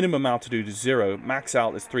 yeah, minimum altitude is 0, max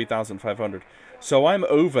out is 3,500. So I'm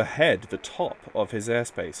overhead the top of his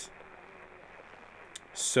airspace.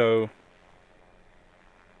 So,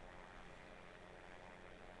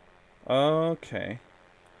 okay.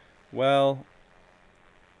 Well,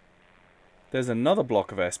 there's another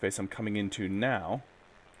block of airspace I'm coming into now,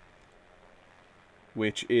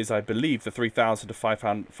 which is, I believe, the 3,000 to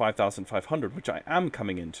 5,500, which I am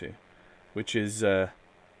coming into, which is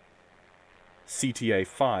CTA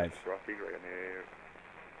 5. Traffic, Ryanair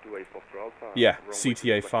 2A Foxtrot Alpha. Yeah, runway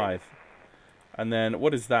CTA 25. 5. And then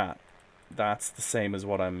what is that? That's the same as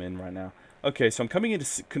what I'm in right now. Okay, so I'm coming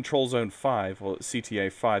into Control Zone 5, or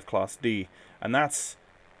CTA 5 Class D, and that's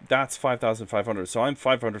 5,500. So I'm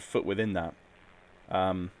 500 foot within that.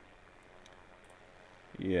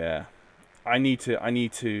 Yeah, I need to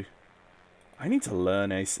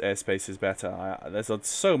learn airspaces better. There's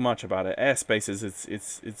so much about it. Airspaces,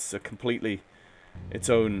 it's a completely its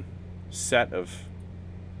own set of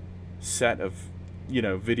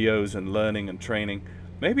videos and learning and training.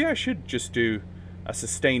 Maybe I should just do a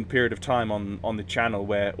sustained period of time on the channel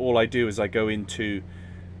where all I do is I go into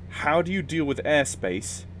how do you deal with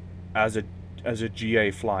airspace as a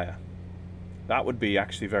GA flyer. That would be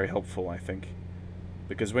actually very helpful, I think,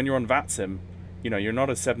 because when you're on VATSIM, you're not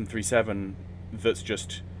a 737 that's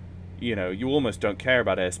just, you almost don't care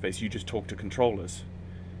about airspace. You just talk to controllers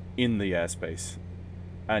in the airspace,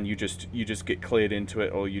 and you just get cleared into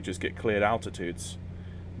it, or you just get cleared altitudes.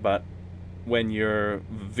 But when you're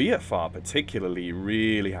VFR particularly, you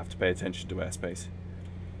really have to pay attention to airspace.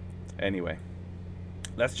 Anyway,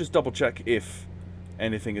 let's just double check if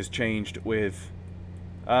anything has changed with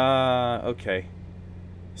okay,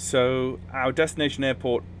 so our destination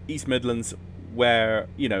airport, East Midlands, where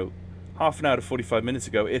half an hour to 45 minutes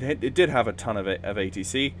ago it did have a ton of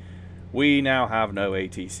ATC. We now have no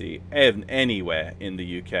ATC anywhere in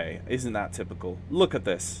the UK. Isn't that typical? Look at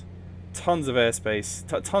this. Tons of airspace,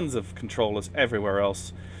 tons of controllers everywhere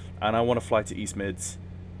else, and I want to fly to East Mids.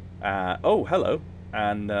 Oh, hello.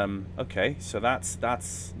 And okay, so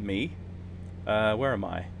that's me. Where am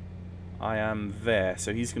I? I am there.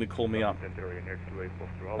 So he's going to call me up.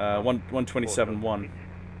 127.1.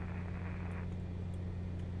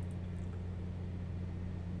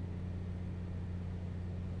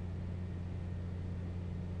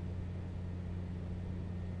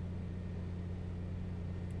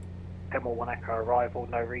 Emerald 1 Echo arrival,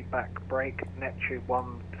 no readback, break, Neptune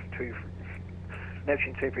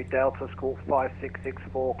 23 Delta, score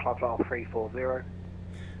 5664, climb flight 340.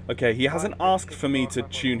 Okay, he hasn't asked for me to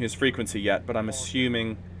tune his frequency yet, but I'm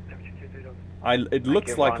assuming it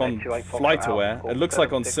looks like on FlightAware, it looks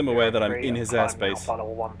like on SimAware that I'm in his airspace.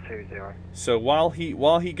 So while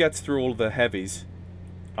he gets through all the heavies,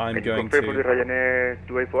 I'm going to... Ryanair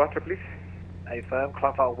 2A After, please. A firm,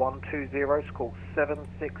 climb flight 120, score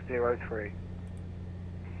 7603.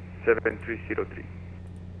 7303.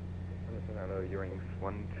 Hello, Ewings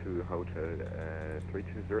 12 Hotel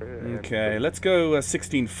 320. Okay, let's go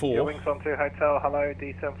 16.4. Ewings 12 Hotel, hello,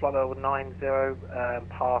 descent flight level 90,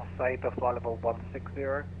 pass Sabre, flight level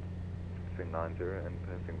 160. Between 90 and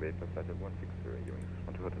passing Vapor, flight level 160, Ewings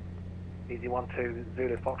 12 Hotel. Easy 12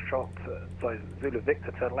 Zulu Foxtrot, Zulu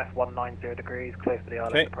Victor, turn left 190 degrees, clear for the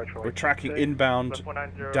island, okay, approach for we're tracking inbound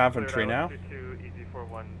Daventry now. Easy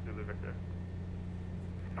 41 Zulu Victor.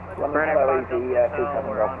 London, hello, easy 27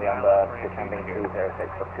 Rock November, descending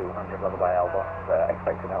 206 for 200 level by Elba,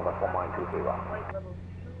 expected Elba 19221. Flight level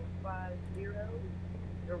 250,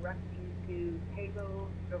 direct you to Tango,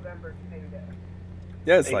 November, Tango.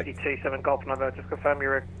 Yeah, it's like... 27 Golf November, just confirm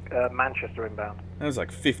you're Manchester inbound. There's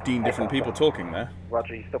like 15 different people talking there.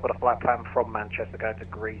 Roger, you still got a flight plan from Manchester going to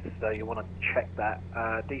Greece, so you want to check that.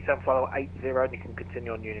 descent flight level 80 and you can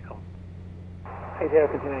continue on Unicom. 80,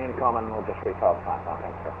 continue Unicom and we'll just recall the flight plan,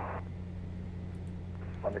 thanks sir.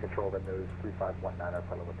 Under control, then there's 3519, our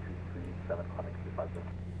flight level 237, climbing 250.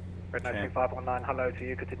 Red note 3519, hello to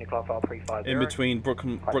you, continue climb flight 350. In between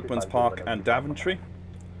Brookman's Park and Daventry.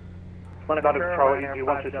 London Control, EG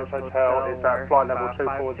 126 Hotel, is that flight level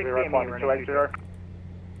 240, flight 280.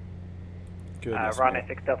 Ryanair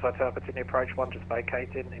 6 Delta Hotel, continue approach 1, just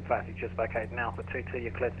vacating. In fact, it's just vacated now, so 22,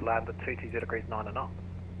 you're cleared to land at 220 degrees 9 and up.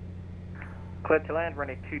 Cleared to land,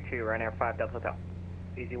 running 22, Ryanair 5 Delta Hotel.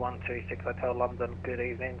 Easy 126 Hotel, London, good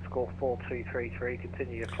evening, score 4233,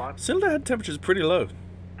 continue your climb. Still the head temperature is pretty low.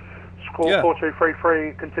 Score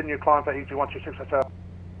 4233, continue climb for EG 126 Hotel.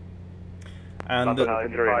 And London,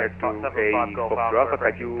 Ryanair 2A Foxtrot Alpha,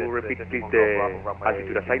 can you repeat please the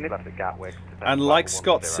altitude assignment? And like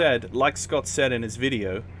Scott said in his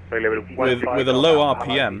video, with a low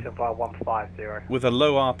RPM,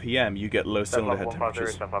 you get low cylinder head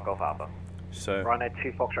temperatures. So Ryanair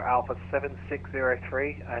 2 Foxtrot Alpha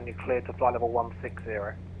 7603, and you're cleared to flight level 160.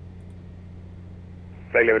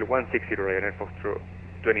 Flight level 160, Ryanair Foxtrot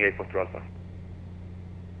 28 Foxtrot Alpha.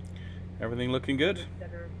 Everything looking good.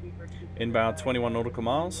 Inbound 21 nautical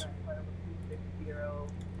miles.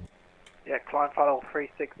 Yeah, climb flight level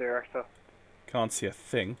 360, sir. Can't see a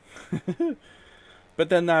thing. But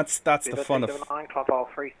then that's the fun of flying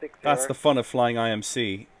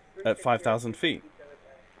IMC. at 5,000 feet.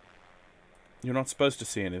 You're not supposed to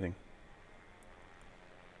see anything.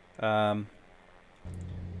 Oh,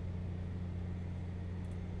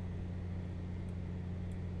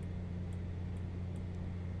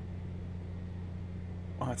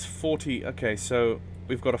 it's 40. Okay, so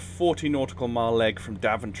we've got a 40 nautical mile leg from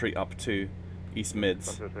Daventry up to East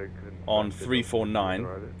Mids on 349.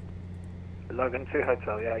 Logan 2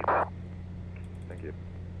 Hotel, yeah. Thank you.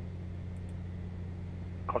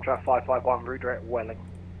 Contract 551, route direct Welling.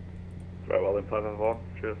 Very well then, 551.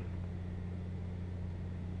 Cheers.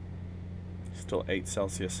 Still 8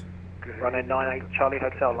 Celsius. Running 98 Charlie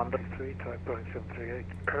Hotel, London. 3 type Boeing 738,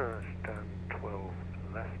 stand 12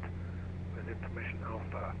 left with information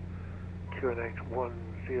Alpha. QNH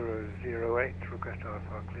 1008, request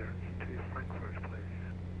IFR clearance to Frankfurt, please.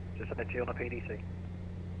 Just send it to you on a PDC.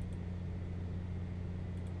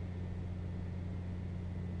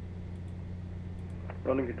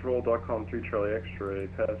 Running control.com 3 Charlie X-ray,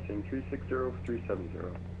 passing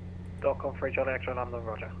 360-370. .com 3 Charlie X-ray, London,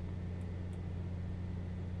 roger.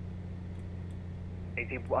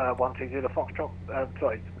 12 Zulu Foxtrot,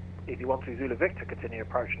 sorry, 12 Zulu Victor, continue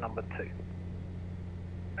approach number 2.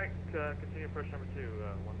 Continue approach number 2,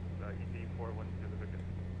 ED410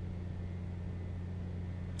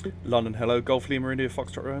 Victor. London, hello. Golf Lima India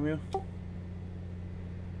Foxtrot Romeo.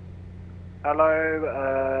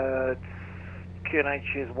 Hello,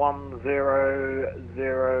 QNH is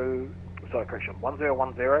 1010, sorry, correction,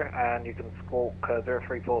 1010, and you can squawk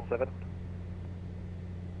 0347.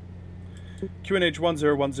 QNH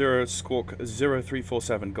 1010 Squawk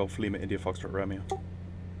 0347 Golf Lima India Foxtrot Romeo.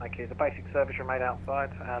 Thank you. The basic service remained outside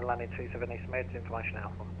and landing 27 East Mids, information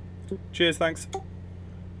alpha. Cheers, thanks.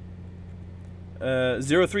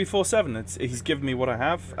 0347, he's given me what I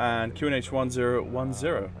have, and QNH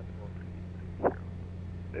 1010.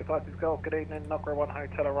 Advice is Golf, good evening, Nogra 1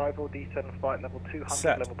 Hotel arrival, descend flight level 200,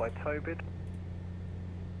 Set. level by Tobid.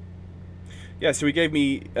 Yeah, so he gave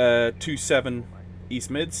me 27 East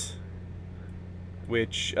Mids,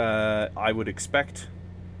 which I would expect.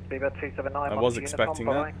 Beaver 279, I was expecting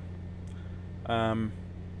that.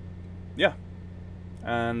 Yeah,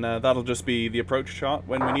 and that'll just be the approach chart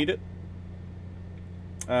when we need it.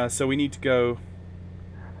 So we need to go.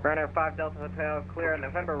 Runner 5 Delta Hotel, clear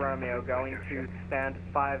November Romeo, going to stand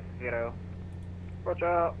 50.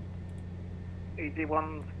 Roger.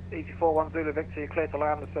 EG41 Zulu Victor, clear to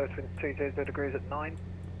land, the surface winds 220 degrees at 9.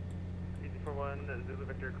 EG41 Zulu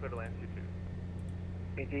Victor, clear to land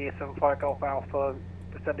 22. EG75 Golf Alpha,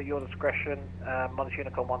 descend at your discretion, Monty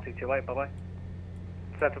Unicom 1228, bye bye.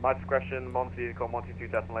 Descend at my discretion, Monty Unicom 122,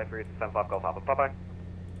 decimal lane 3 to 75 Golf Alpha, bye bye.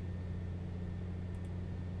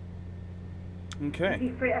 Okay.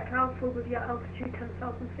 EG3 Echo Alpha with your altitude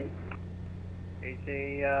 10,000 feet.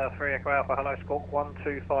 EG3 Echo Alpha, hello, squawk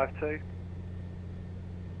 1252.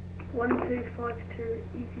 1252,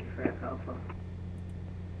 EG3 Echo Alpha.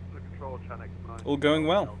 Control, Chanex 9. All going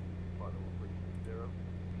well.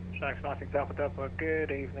 Chanex 96 Alpha Delta,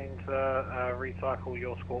 good evening, sir. Recycle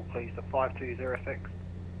your squawk please to 5206.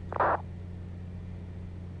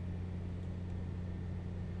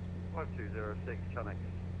 5206, Chanex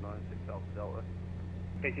 96 Alpha Delta.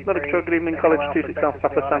 Good evening, College 26 Alpha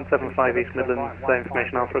Papa, Stand 75 East Midlands,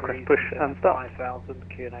 information alpha, request push and start. 5000,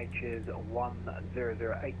 QNH is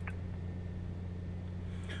 1008.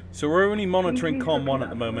 So we're only monitoring COM 1 at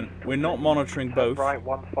the moment. We're not monitoring both. Right,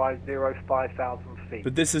 150, 5000 feet.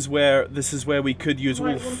 But this is where we could use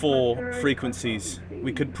all 4 frequencies.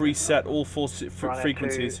 We could preset all 4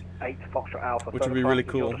 frequencies, 8 Foxtrot Alpha, which would be really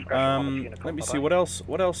cool. Let me see, what else?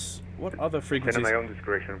 What other frequencies? my own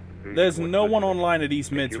discretion. There's no one online at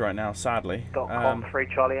East Mids right now, sadly. .com 3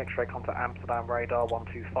 Charlie X-ray contact Amsterdam radar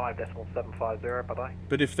 125.750, bye-bye.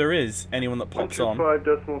 But if there is anyone that pops on,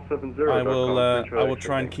 125.70. I will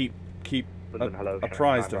try and keep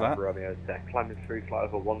apprised of that. Romeo, climbing through flight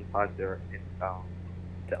over 150 inbound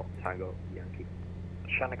Delta Tango Yankee.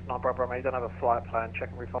 Shanix 9 Bravo, you don't have a flight plan, check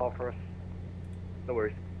and refile for us. No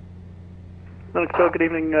worries. Good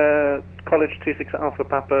evening, College 26 Alpha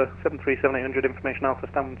Papa, 737-800, information Alpha,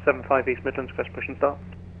 stand 75 East Midlands, request push and start.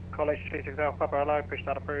 College 26 Alpha Papa, hello, push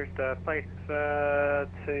start approved, face to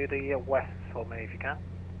the west for me if you can.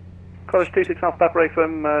 College 26 Alpha Papa,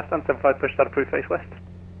 from stand 75, push start approved, face west.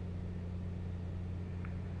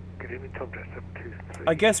 Good evening, Tom Jet 723.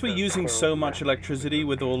 I guess we're using so much electricity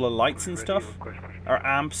with all the lights and stuff. Our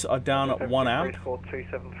amps are down at 1 amp.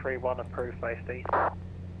 2731, approved, face east.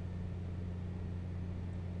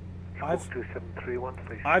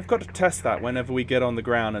 I've got to test that whenever we get on the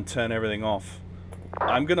ground and turn everything off.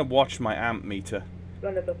 I'm going to watch my amp meter,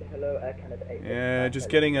 London Delta, hello, Canada 8. Yeah, just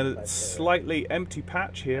getting a slightly empty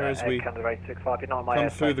patch here as we come through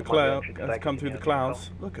the cloud. Come through the clouds.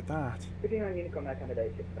 Look at that. 59 Unicorn, Canada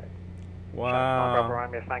 865. Wow.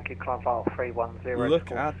 Thank you. Climb file 310.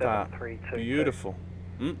 Look at that. Beautiful.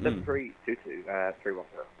 7322,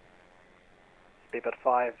 310. Speedbird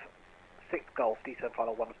 5, 6 Golf, descent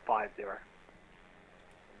final 150.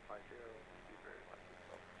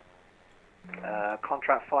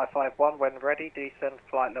 Contract 551, when ready, descend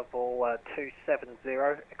flight level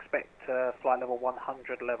 270, expect flight level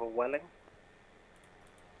 100 level Welling.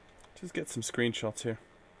 Just get some screenshots here.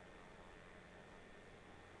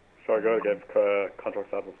 Sorry, go again, contract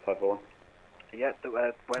 551. Yeah,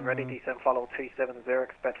 when ready, descend flight level 270,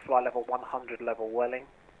 expect flight level 100 level Welling.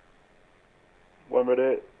 When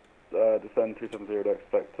ready, descend 270 to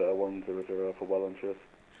expect 100 for Welling, cheers.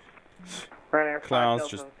 Clouds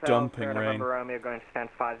just dumping rain. Romeo going to stand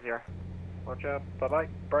 50. Roger, bye-bye.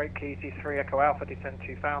 Break, easy 3 Echo Alpha, descend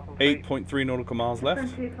 2000. 8.3 nautical miles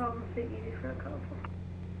left. Easy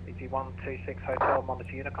 126 Hotel,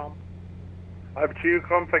 monitor Unicom. Over to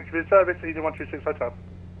Unicom, thank you for your service, easy 126 Hotel.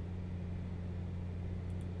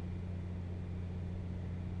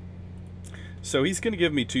 So he's going to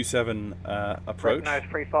give me 27 approach. Nose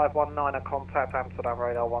 3519, a contact Amsterdam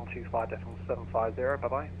radar 125.750,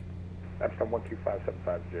 bye-bye. Amsterdam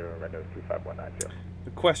 125.750, Red Nose 35190.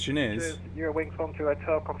 The question is... Euro Wings 12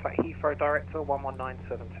 Hotel, contact Heathrow Director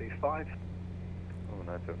 119725.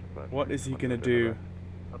 What is he going to do?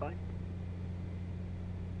 Bye-bye.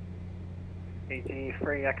 EG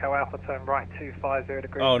 3 Echo Alpha, turn right 250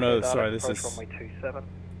 degrees. Oh no, sorry, this is... Runway 27.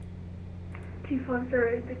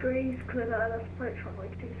 250 degrees, clear that, that's approach runway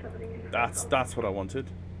 27. That's what I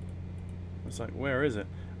wanted. I was like, where is it?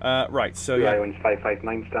 Right, so yeah. Islands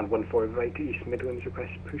 559, stand 148, East Midlands,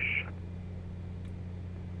 request push.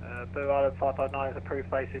 Blue Island 559 is approved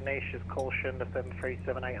facing niche, as caution, the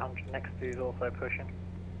 737-800 next to is also pushing.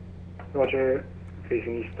 Roger,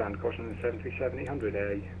 facing east, stand caution, the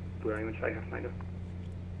 737-800, Blue Island 559.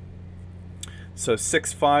 So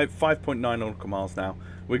 5.9 nautical miles now.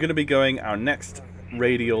 We're going to be going, our next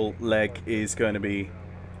radial leg is going to be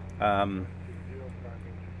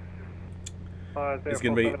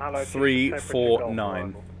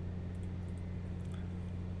 349.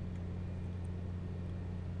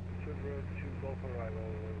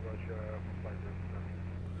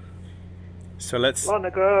 So let's...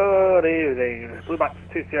 Good evening, Blue Max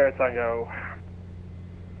 20 Tango.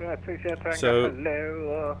 Yeah, 20 Tango, so,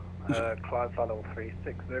 hello. Climb flight level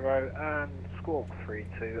 360 and squawk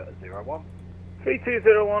 3201.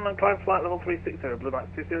 3201 and climb flight level 360, Blue Max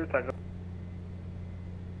 20 Tango.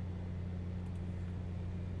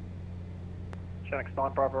 Shanks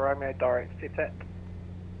 9 Bravo Romeo, direct sit-at.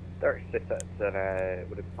 Direct sit-at,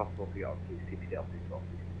 would it be possible for you to CPDL as well?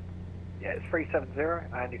 Yeah, it's 370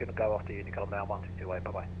 and you're going to go off the Unicom now,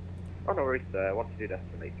 122 bye-bye. Oh no worries, want to do that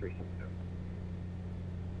to 370.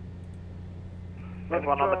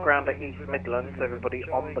 Everyone on the ground at East Midlands, everybody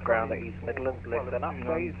on the ground at East Midlands, listen up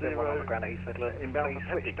please. Everyone on the ground at East Midlands, please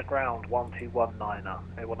switch to ground 1219er.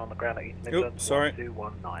 Everyone on the ground at East Midlands, oops, sorry.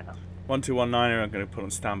 1219er. 1219er, I'm going to put on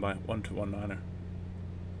standby, 1219er.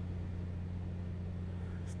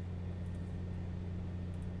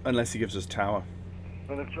 Unless he gives us tower.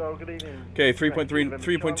 Okay,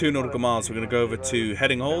 3.2 nautical miles, we're going to go over to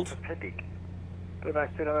heading hold.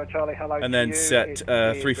 Charlie, hello and then set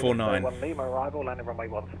 349. Lima arrival, landing runway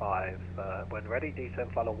 15. When ready,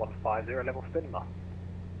 descend flight level 150, level cinema.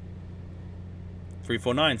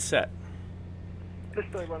 349 set.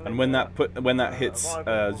 And when that hits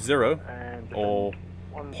 0 or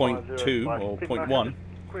 0.2 or 0.1,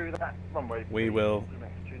 we will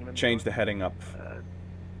change the heading up.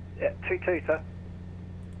 Yeah, 22, sir.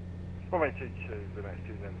 Runway 22, the next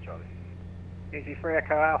 2 then Charlie. Easy 3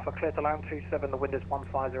 Echo Alpha, clear to land 27, the wind is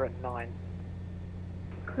 150 at 9.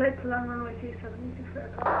 Clear to land runway 27, easy 3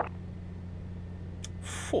 Echo.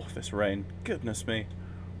 Phew, this rain, goodness me.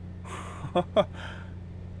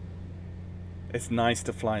 It's nice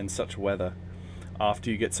to fly in such weather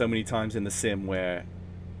after you get so many times in the sim where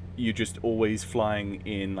you're just always flying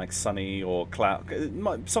in like sunny or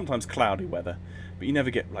sometimes cloudy weather, but you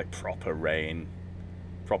never get like proper rain,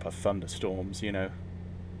 proper thunderstorms, you know.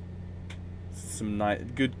 Some nice,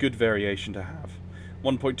 good variation to have.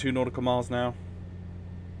 1.2 nautical miles now.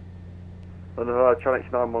 Channel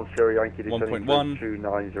 910 Yankee 1.1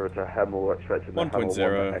 290 to Hemel, expecting the Hemel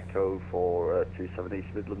 1 Echo for 27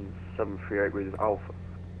 East Midlands 738 with Alpha.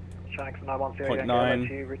 Channel 910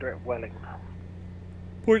 Yankee, redirect Welling.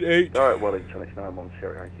 0.8. Alright, Welling, Channel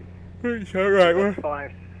 910 Yankee. It's alright,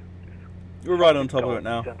 we're right on top of it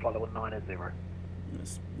now.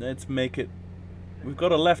 Let's make it. We've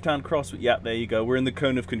got a left-hand cross. Yeah, there you go. We're in the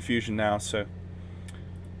cone of confusion now, so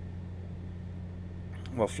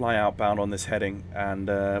we'll fly outbound on this heading, and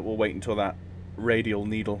we'll wait until that radial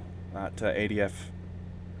needle, that ADF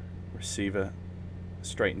receiver,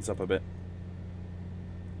 straightens up a bit.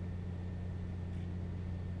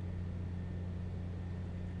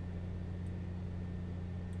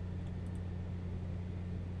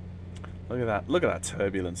 Look at that. Look at that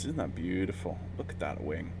turbulence. Isn't that beautiful? Look at that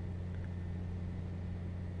wing.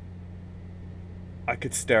 I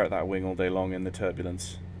could stare at that wing all day long in the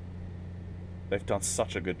turbulence. They've done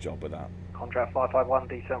such a good job with that. Contract 551,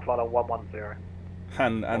 descent flight on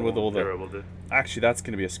 110. And with all the... will do. Actually, that's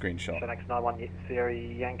going to be a screenshot. EGNX 91 Sierra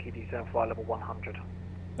Yankee, descent flight level 100.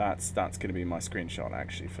 That's going to be my screenshot,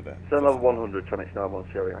 actually, for the... Descent level 100, EGNX 91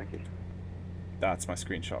 Sierra Yankee. That's my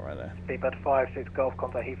screenshot right there. Speedbird 56 Golf,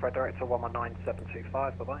 contact Heathrow Director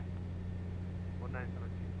 119725, bye-bye.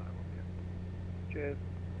 19725, Cheers.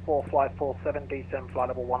 4 flight 47, descent flight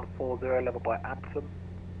level 140, level by VATSIM.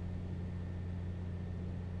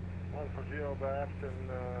 140 by VATSIM,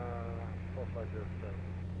 4507.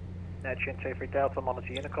 Neptune 23 Delta,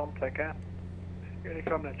 monitor Unicom, take care.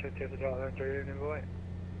 Unicom, Neptune 23 Delta, enjoy your evening, boy.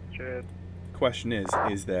 Cheers. Question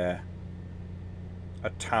is there a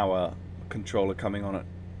tower controller coming on at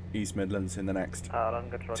East Midlands in the next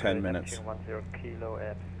 10 minutes? 10 kilo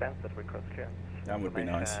at fence that request clearance. That would be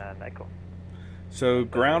nice. Echo. So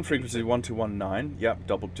ground frequency 1219. Yep,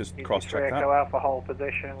 just cross check that. Echo Alpha hold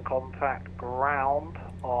position, contact ground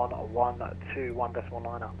on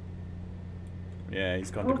 121.9. Yeah,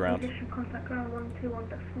 he's gone to ground. Contact ground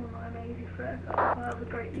 121.9, easy for Echo.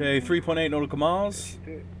 Okay, 3.8 nautical miles.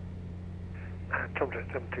 Tomcat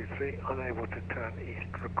 723, unable to turn east,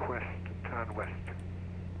 request to turn west.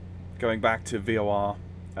 Going back to VOR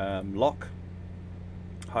lock.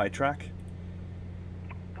 High track.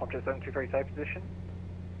 Tomcat 723, safe position.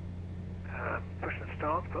 Push and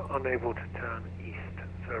start, but unable to turn east.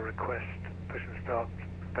 So request push and start,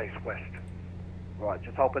 face west. Right,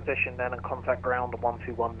 just hold position then and contact ground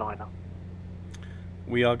 1219.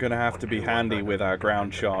 We are going to have to be handy with our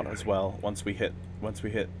ground chart as well once we hit.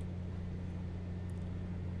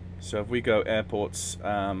 So if we go airports,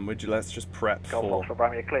 let's just prep for... Golf Foxtrot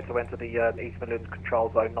Bravo, you're clear to enter the East Midlands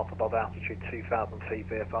control zone, not above altitude 2,000 feet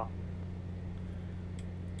VFR.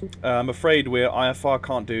 I'm afraid IFR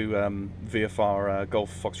can't do VFR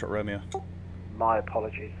Golf Foxtrot Romeo. My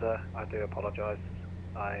apologies, sir. I do apologise.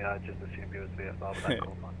 I just assumed it was VFR, but that's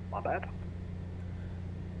cool. My bad.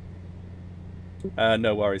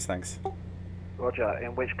 No worries, thanks. Roger,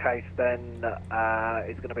 in which case then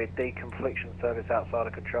it's going to be a deconfliction service outside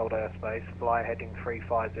of controlled airspace, fly heading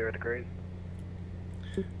 350 degrees.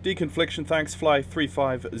 Deconfliction, thanks, fly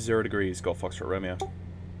 350 degrees, Golf Foxtrot Romeo.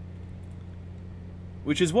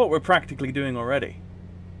 Which is what we're practically doing already.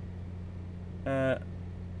 ECR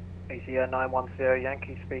 910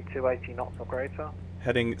 Yankee, speed 280 knots or greater.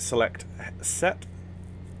 Heading select set.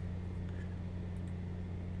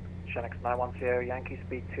 EGNX 910 Yankee,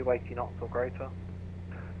 speed 280 knots or greater.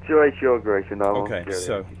 280 or greater, no. Okay,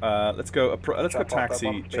 so let's go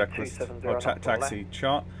taxi checklist, or taxi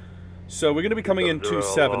chart. So we're going to be coming in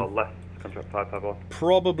 27. Left, contract 551.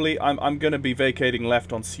 Probably, I'm going to be vacating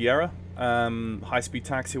left on Sierra, high-speed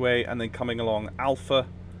taxiway, and then coming along Alpha,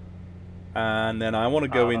 and then I want to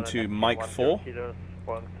go into Mike 4.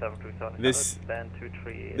 This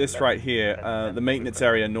right here, the maintenance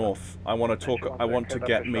area north. I want to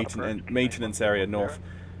get maintenance area north.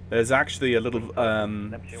 There's actually a little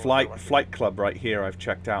flight club right here I've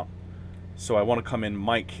checked out. So I want to come in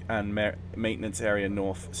Mike and maintenance area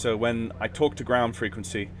north. So when I talk to ground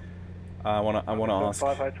frequency, I want to ask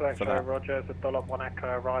for that. Roger, it's a $1 Echo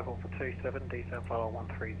arrival for 27, descent flight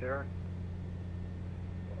 130.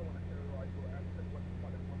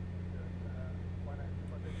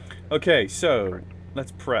 Okay, so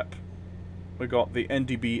let's prep. We got the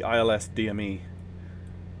NDB ILS DME.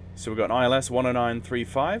 So we've got an ILS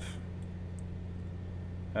 10935,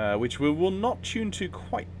 which we will not tune to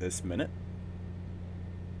quite this minute.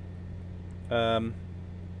 Control,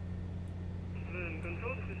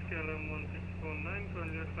 this is KLM 1649,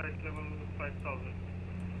 currently flight level 5000.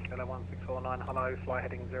 KLM 1649, hello, fly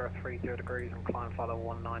heading 030 degrees and climb flight level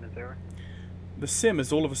 190. The sim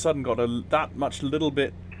has all of a sudden got that much little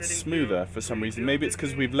bit smoother for some reason. Maybe it's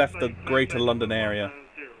because we've left the greater London area.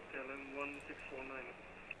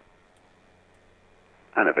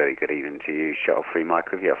 And a very good evening to you, Shuttle 3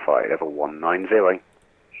 Mike with your flight level 190.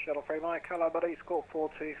 Shuttle 3 Mike, hello buddy, Squawk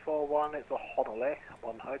 4241, it's a Honolulu,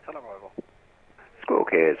 1 hotel arrival. Squawk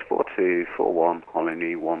here is 4241,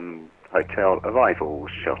 Honolulu 1 hotel arrival,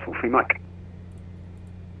 Shuttle 3 Mike.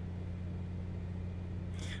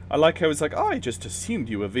 I like how it's like, oh, I just assumed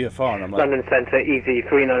you were VFR, and I'm like, London Centre, EZ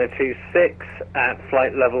 3926 at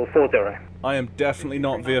flight level 40. I am definitely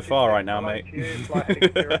not VFR right now, mate. Flight heading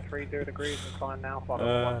 030 degrees and climb now, flight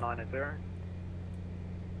level 190.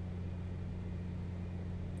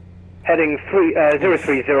 Heading 030 and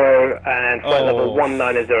flight level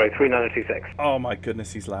 190, 3926. Oh my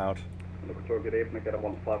goodness, he's loud. Good evening, get a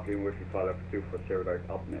 15 with pilot 240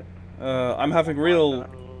 alternate. I'm having real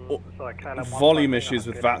volume issues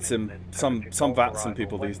with VATSIM. Some VATSIM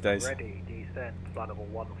people these days. Ready, descent, flight level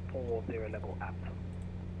 140 level apt.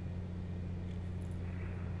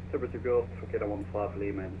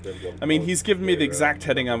 I mean, he's given me the exact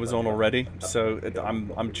heading I was on already, so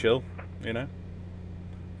I'm chill, you know.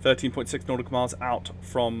 13.6 nautical miles out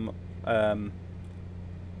from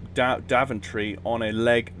Daventry on a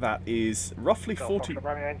leg that is roughly 40.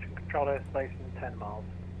 Engine control airspace in 10 miles.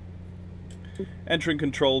 Entering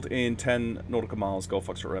controlled in 10 nautical miles. Golf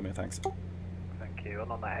Foxtrot Romeo, thanks. Thank you.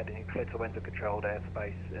 And on that heading, clear to enter controlled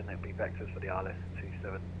airspace, and it'll be vectors for the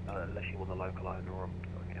ILS-27, unless you want the local line or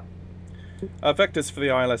something else. Vectors for the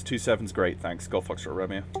ILS-27 is great, thanks. Golf Foxtrot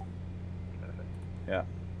Romeo. Perfect. Yeah,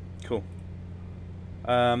 cool.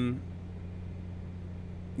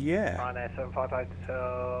 Yeah. Ryanair 758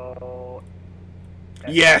 till...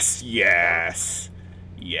 Yes,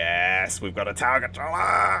 we've got a tower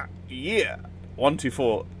controller. Yeah.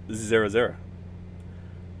 12400.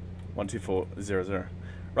 12400.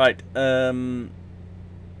 Right.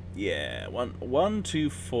 Yeah.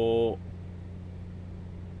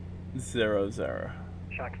 12400.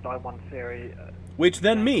 Sharks 91 series. Which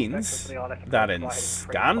then means that in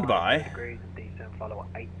standby,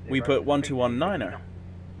 we put 1219er.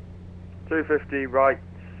 250 right,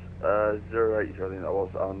 08, I think that was,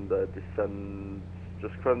 and descend,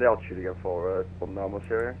 just confirm the altitude again for one normal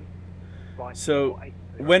area. So,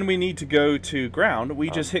 when we need to go to ground, we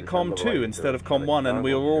just hit COM 2 instead of COM 1, and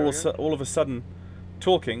we are all of a sudden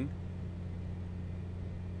talking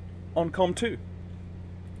on COM 2.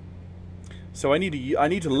 So I need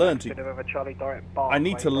to learn to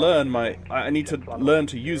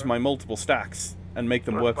use my multiple stacks and make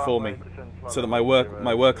them work for me, so that my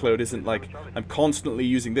workload isn't like I'm constantly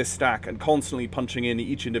using this stack and constantly punching in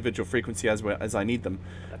each individual frequency as I need them.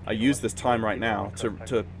 I use this time right now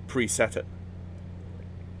to preset it.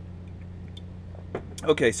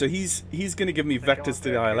 Okay, so he's going to give me vectors to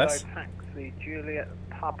the ILS. Taxi Juliet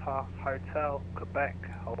Papa Hotel Quebec,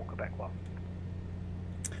 hold Quebec 1.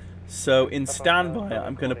 So in standby,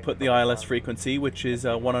 I'm going to put the ILS frequency, which is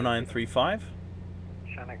 10935.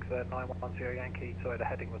 Shanix 910 Yankee, so the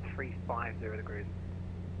heading was 350 degrees.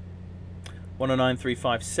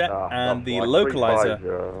 10935 set, and the localizer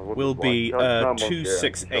will be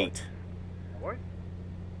 268.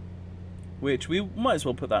 Which we might as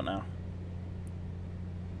well put that now.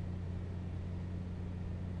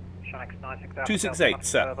 268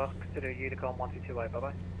 set. Consider Unicom 1228,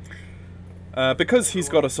 bye-bye. Because he's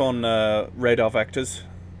got us on radar vectors,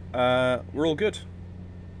 we're all good.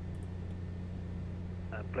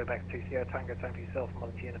 Blueback 2CO Tango, time for yourself,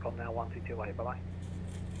 Mother Unicom now 1228, bye-bye.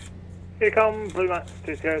 Unicom, Blueback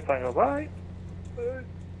 2CO Tango, bye.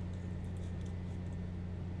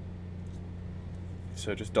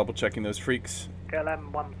 So just double checking those freaks.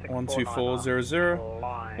 KLM 12400,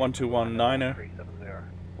 1219er.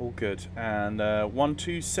 All good. And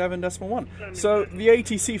 127.1. So the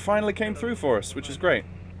ATC finally came through for us, which is great.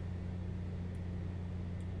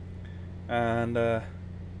 And let's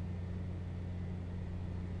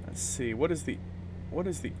see, what is the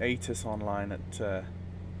ATIS online at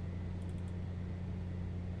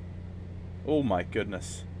oh my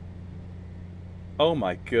goodness. Oh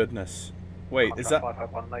my goodness. Wait, is that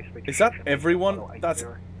everyone? That's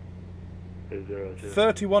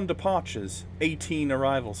 31 departures, 18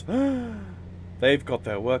 arrivals. They've got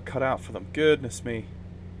their work cut out for them. Goodness me.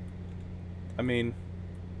 I mean,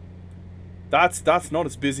 that's not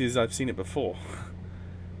as busy as I've seen it before.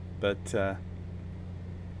 But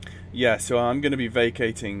yeah, so I'm going to be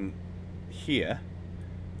vacating here,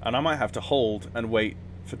 and I might have to hold and wait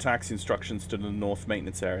for taxi instructions to the north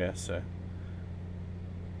maintenance area. So.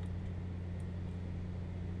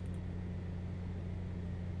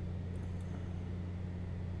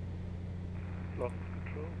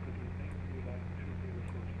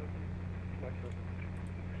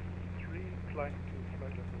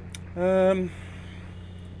 Speedline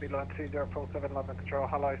 2047 London Control,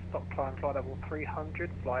 hello, stop climb, flight level 300,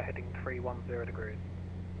 fly heading 310 degrees.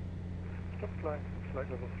 Stop climb, flight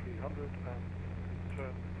level 300 and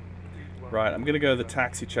turn. Right, I'm going to go to the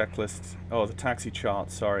taxi checklist. Oh, the taxi chart,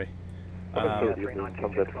 sorry. I'm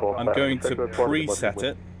going to preset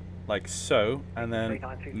it like so, and then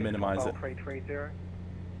 3926 minimize it. 330.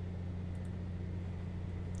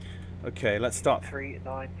 Okay, let's start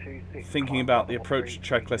 3926. thinking about the approach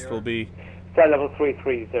checklist. Will be Flight level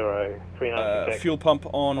 330, 3926. fuel pump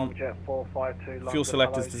on, Jet 452, fuel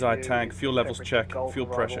selectors desired tank, fuel levels check, Golf fuel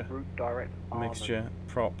arrival, pressure, route direct mixture,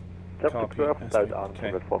 prop, copy,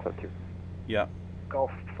 okay. Yeah.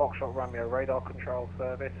 Golf Foxtrot Romeo radar control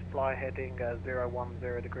service, fly heading 010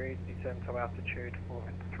 degrees, descend to altitude for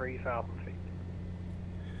 3,000 feet.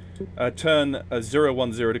 Turn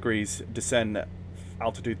 010 degrees, descend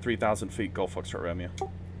altitude 3,000 feet, Golf Foxtrot Romeo.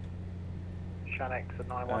 Shanx at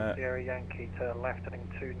 910 Yankee, turn left heading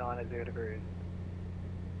 290 degrees.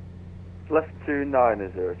 Left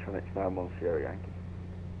 290, Shanx 910 Yankee.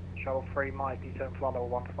 Shuttle 3 Mike, descend flight level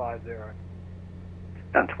 150.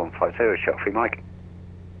 Down to 150, shuttle 3 Mike.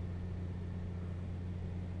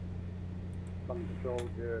 London Control,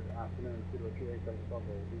 good afternoon, 0287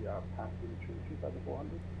 Bravo, we are passing through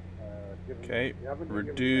 2,400. Okay,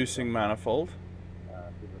 reducing manifold.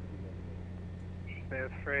 Spear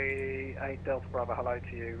 3, 8 Delta Bravo, hello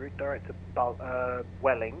to you. Route direct to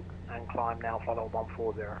Welling and climb now flight level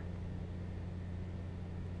 140.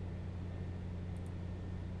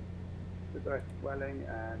 Route direct to Welling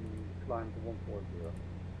and climb to 140.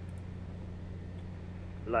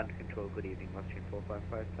 London Control, good evening, Mustang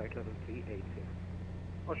 455, flight level 380.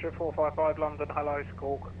 Mustang 455, London, hello,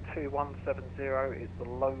 Squawk 2170 is the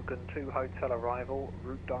Logan 2 hotel arrival,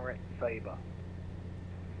 route direct Sabre.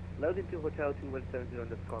 Logan 2 Hotel 2170 on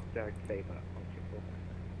the Squawk direct Sabre.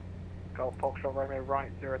 Golf Foxtrot Romeo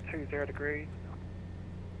right 020 degrees.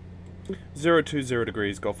 020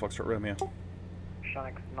 degrees, Golf Foxtrot Romeo.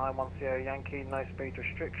 Shanx 910 Yankee, no speed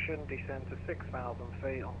restriction, descend to 6,000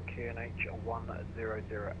 feet on QNH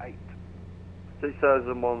 1008.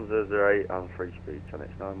 6,108 and free speed,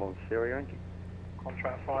 Shanx 910 Yankee.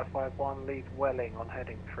 Contract 551, leave Welling on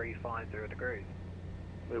heading 350 degrees.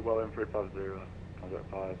 Leave Welling 350, contract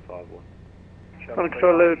 551. London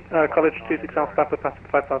Control, College 26 Alpha Papa, passing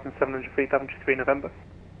 5,700 feet, 73 November.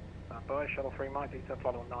 Stand by, Shuttle 3 Mike, descend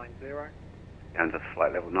flight level 90. And that's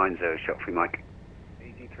flight level 90, shuttle 3 Mike.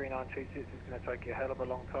 EG3926 is going to take you a hell of a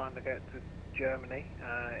long time to get to Germany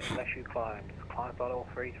unless you climb. Climb flight level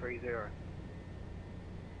 330.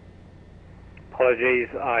 Apologies,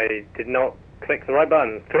 I did not click the right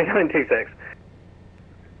button. 3926.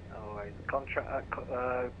 Always.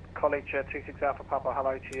 College 26 Alpha Papa,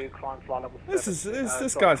 hello to you. Climb flight level 7.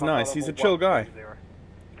 This guy's nice. He's a chill guy.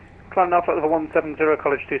 Climb now flight level 170,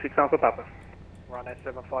 College 26 Alpha Papa. Run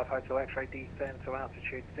S75 Hotel X-ray, descend to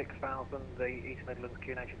altitude 6,000. The East Midlands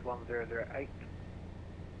QNH is 1008.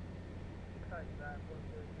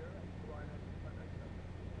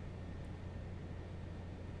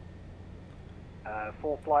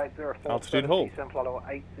 Full flight 047, altitude hold. descend flight level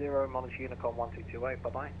 80, monitor Unicorn 1228,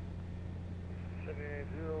 bye-bye.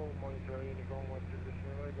 780, monitor Unicorn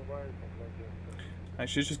 1228, bye-bye.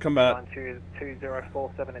 Actually, just come back.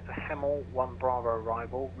 2047, it's a Hemel 1 Bravo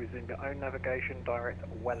arrival. Resume your own navigation, direct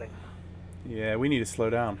Welling. Yeah, we need to slow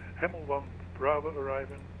down. Hemel 1 Bravo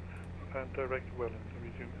arriving and direct Welling to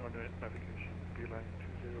resume on navigation. Beeline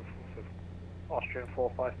 2047. Austrian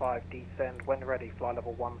 455, descend when ready, flight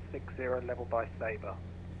level 160, level by Sabre.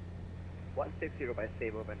 160 by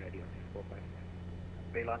Sabre when ready on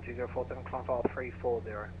 455. Beeline 2047, climb flight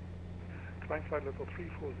 340. Climb flight level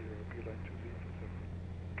 340, Beeline 2047.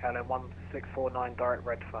 KLM 1649, direct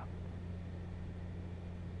Redford.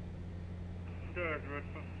 Direct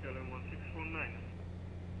Redford, KLM 1649.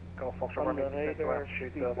 Golf Foxtrot Romeo, descend to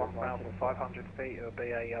altitude 1,500 feet, it will be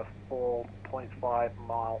a 4.5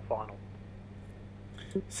 mile final.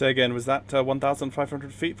 Say again, was that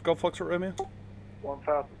 1,500 feet for Golf Foxtrot Romeo?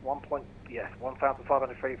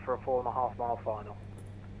 1,500 feet for a 4.5 mile final.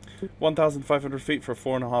 1,500 feet for a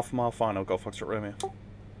 4.5 mile final, Golf Foxtrot Romeo.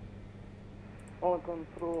 All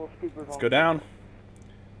control, let's go down.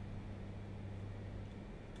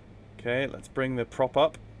 Okay, let's bring the prop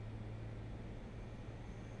up.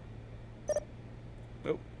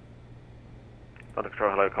 Oh. London Control,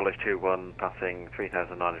 hello, College 2-1, passing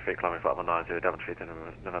 3,900 feet, climbing flight 190, Daventry to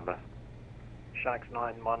November. Shanx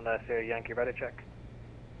 910 Yankee, ready check.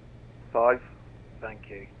 5. Thank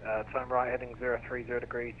you. Turn right heading 030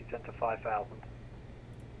 degrees, descend to 5,000.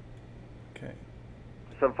 Okay.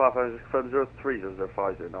 7500, confirm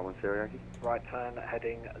 03050, 910 Yankee. Right turn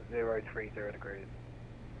heading 030 degrees.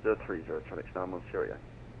 030, Tronics 910 Yankee.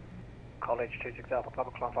 College 26 Alpha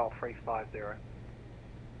Papa, climb file 350.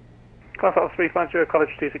 Climb file 350, College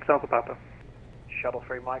 26 Alpha Papa. Shuttle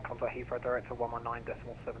 3 Mike, contact Heathrow Director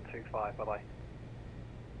 119.725, bye bye.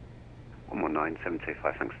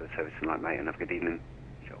 119.725, thanks for the service tonight, mate, and have a good evening.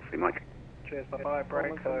 Shuttle 3 Mike. Cheers, bye-bye,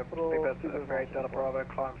 break, Speedbird, Delta Bravo,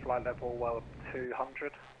 climb flight level, well,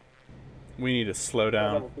 200. We need to slow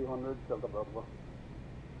down. Level 200, Delta Bravo.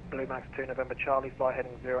 Blue Max 2 November Charlie, fly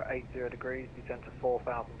heading 080 degrees, descend to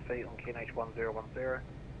 4,000 feet on QNH 1010.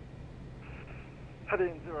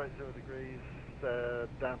 Heading 080 degrees,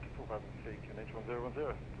 down to 4,000 feet, QNH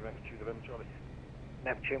 1010, direct to November Charlie.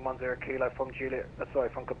 Neptune 10 kilo from Juliet,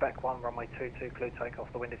 from Quebec 1, runway 22, clear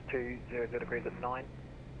takeoff, the wind is 200 degrees at 9.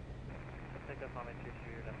 Takeoff runway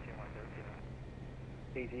 22, Neptune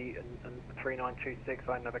 10 kilo. Easy and 3926,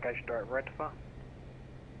 line navigation direct Redford.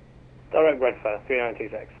 Direct Redford,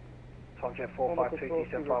 3926. Tomjet 452,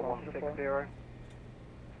 descend flight 160.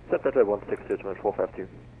 Set that at 160, to 452.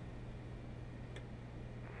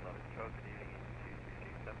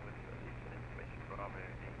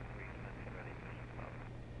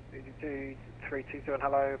 327,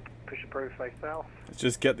 hello, push approved, face south. Let's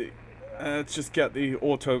just get the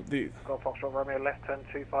auto, Golf Foxtrot Romeo, left turn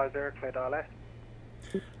 250, cleared ILS.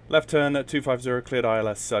 left turn at 250, cleared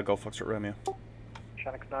ILS, Golf Foxtrot Romeo.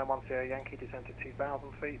 Shanix 910 Yankee, descend to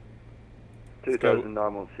 2,000 feet.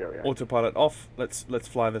 2009 Autopilot off. Let's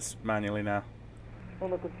fly this manually now.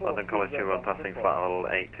 London College 21, passing flight level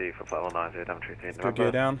 82 for flight level 90, Daventry 3 Let's go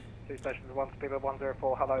gear down. Two stations, one speedbird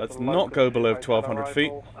 104, hello. Let's not go below 1,200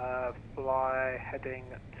 feet. Fly heading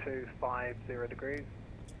 250 degrees.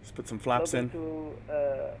 Let's put some flaps in. To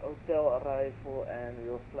hotel arrival and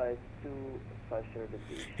we'll fly 250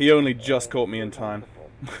 degrees. He only just caught me in time.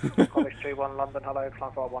 College 21 London, hello,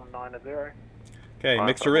 climb flight 190. Okay,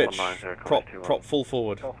 mixture rich. Prop full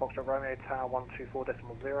forward. Golf Foxtrot Romeo, tower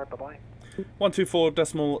 124.0, bye-bye.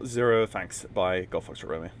 124.0, thanks. Bye, Golf Foxtrot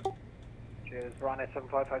Romeo. Cheers, Ryanair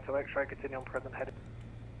 755 X-ray, continue on present heading.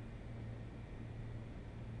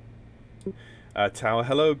 Tower,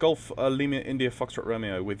 hello, Golf Lima India Foxtrot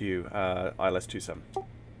Romeo with you, ILS 27.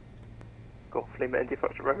 Golf Lima India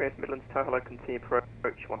Foxtrot Romeo, East Midlands Tower, hello, continue approach,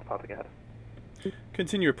 1 departing ahead.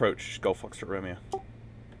 Continue approach, Golf Foxtrot Romeo.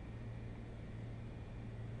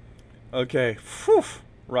 Okay, phew,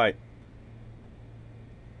 right.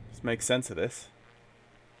 Let's make sense of this.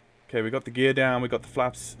 Okay, we got the gear down, we got the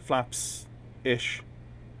flaps-ish.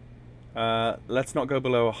 Let's not go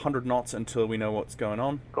below 100 knots until we know what's going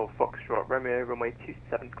on. Golf Foxtrot Romeo, runway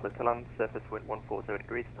 27, clear to land, surface wind 140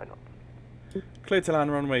 degrees, 9 knots. Clear to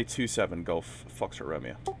land, runway 27, Golf Foxtrot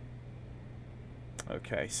Romeo.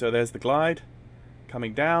 Okay, so there's the glide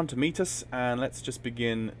coming down to meet us, and let's just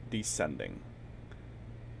begin descending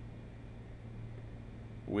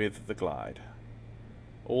with the glide.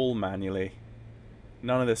 All manually.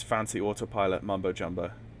 None of this fancy autopilot mumbo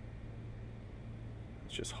jumbo.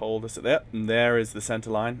 Let's just hold us at there. And there is the center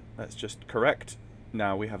line. Let's just correct.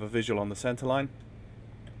 Now we have a visual on the center line.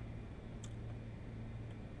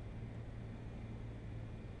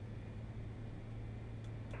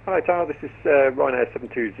 Hi Tower, this is Ryanair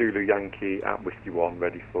 72 Zulu Yankee at Whiskey 1,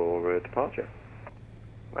 ready for departure.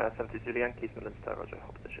 Ryanair 72 Zulu Yankee, Midlands Tower, roger,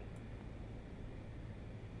 hold position.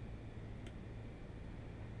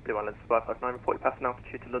 Blue Islands 559, report your passing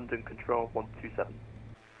altitude to London, control 127.1.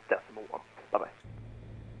 Bye bye.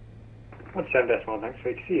 17.1, thanks for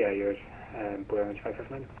HC, yours, Blue Islands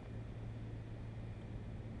 559.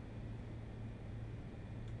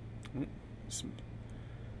 Some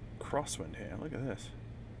crosswind here, look at this.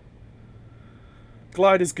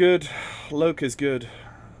 Glide is good, loc is good,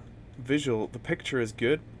 visual, the picture is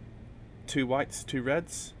good. 2 whites, 2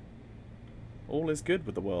 reds. All is good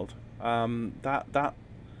with the world. That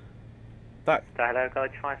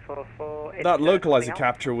localizer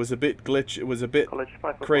capture was a bit glitch. It was a bit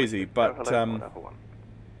crazy, but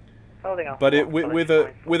with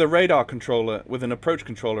a radar controller, with an approach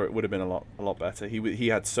controller, it would have been a lot better. He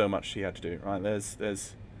had so much he had to do. Right, there's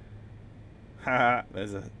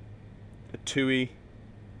a TUI.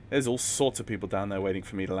 There's all sorts of people down there waiting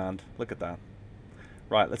for me to land. Look at that.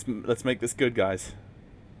 Right, let's make this good, guys.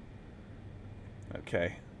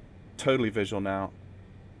 Okay, totally visual now.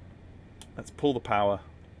 Let's pull the power.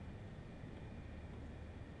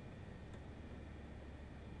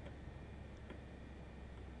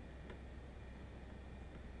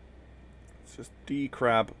 Let's just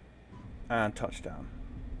decrab and touchdown.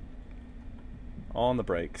 On the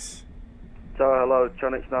brakes. So hello,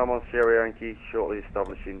 Jonix 91 Sierra Yankee, shortly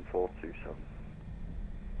establishing 427.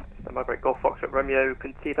 Stand by break, Golf Foxtrot Romeo,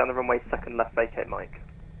 continue down the runway, second left, vacate Mike.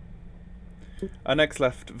 Next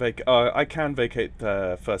left, vacate. I can vacate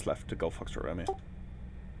first left to Golf Foxtrot Romeo.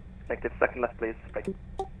 Negative, second left, please. Vacate.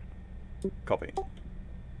 Copy.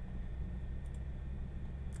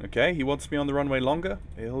 Okay, he wants me on the runway longer.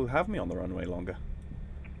 He'll have me on the runway longer.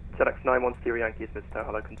 ZX91 Sierra Yankee, Smith Tower,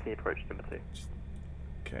 hello, continue approach number 2.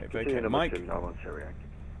 Okay, vacate Mike.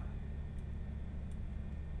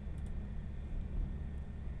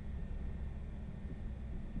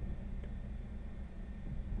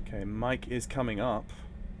 Okay, Mike is coming up.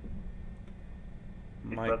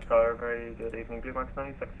 Mike. Very good evening. Blue Max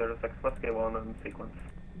 9606, Whiskey 1 and sequence.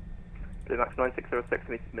 Blue Max 9606,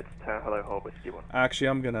 meets Mid Tower, hello, hold Whiskey 1. Actually,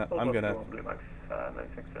 I'm gonna. Blue Max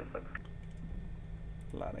 9606.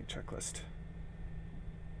 Landing checklist.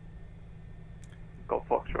 Golf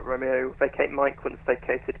Foxtrot Romeo, vacate Mike once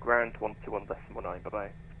vacated, ground 121.9, bye bye.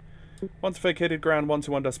 Once vacated, ground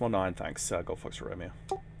 121.9, thanks, Golf Foxtrot Romeo.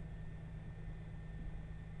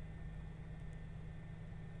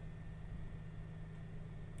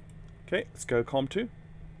 Okay, let's go Com 2.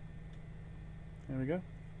 There we go.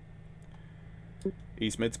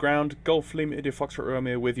 East Mids ground, Golf Lima India Foxtrot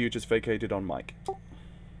Romeo with you, just vacated on Mike.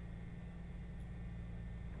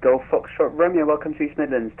 Golf Foxtrot Romeo, welcome to East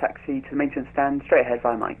Midlands. Taxi to the maintenance stand, straight ahead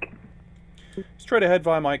via Mike. Straight ahead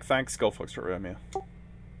via Mike, thanks, Golf Foxtrot Romeo.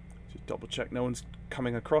 Just double check no one's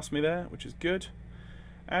coming across me there, which is good.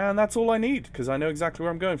 And that's all I need, because I know exactly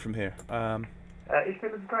where I'm going from here. East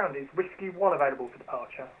Midlands ground, is Whiskey 1 available for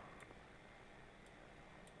departure?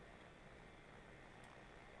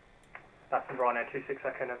 That's in Ryanair 26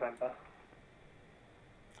 Echo November.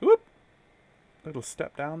 Whoop! Little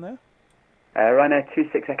step down there. Ryanair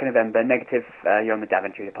 26 Echo November, negative, you're on the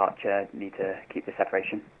Daventry departure, need to keep the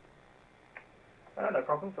separation. No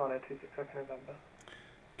problems, Ryanair 26 Echo November.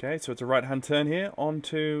 Okay, so it's a right-hand turn here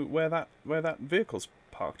onto where that vehicle's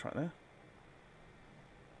parked right there.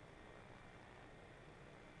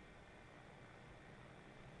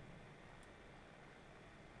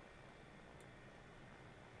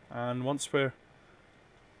 And once we're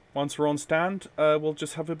on stand, we'll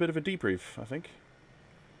just have a bit of a debrief, I think.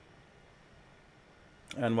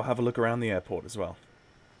 And we'll have a look around the airport as well.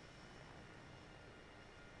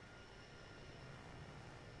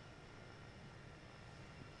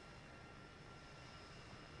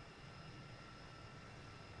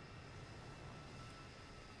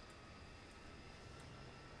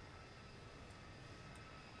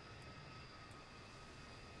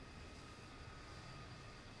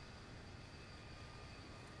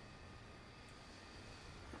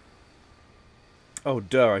 Oh,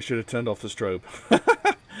 duh, I should have turned off the strobe.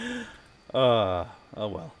 Oh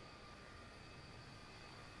well.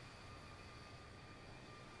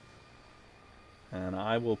 And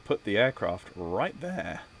I will put the aircraft right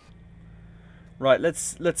there. Right,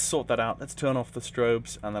 let's sort that out. Let's turn off the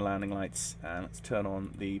strobes and the landing lights, and let's turn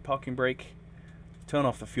on the parking brake, turn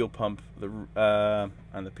off the fuel pump, and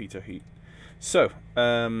the pitot heat. So,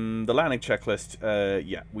 the landing checklist,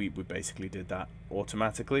 yeah, we basically did that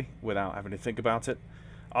automatically without having to think about it.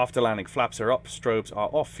 After landing, flaps are up, strobes are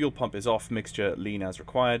off, fuel pump is off, mixture lean as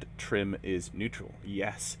required, trim is neutral.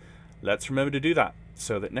 Yes, let's remember to do that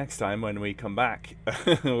so that next time when we come back,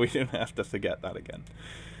 we don't have to forget that again.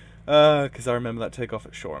 Because I remember that takeoff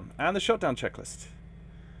at Shoreham. And the shutdown checklist.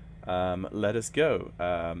 Let us go.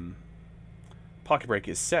 Parking brake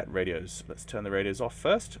is set, radios. Let's turn the radios off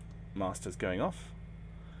first. Master's going off.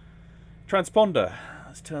 Transponder,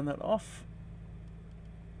 let's turn that off.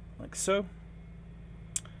 Like so.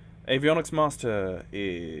 Avionics master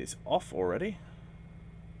is off already.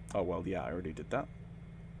 Oh well, yeah, I already did that.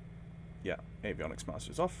 Yeah, avionics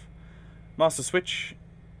master is off. Master switch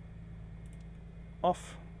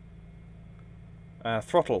off.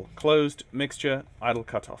 Throttle closed. Mixture idle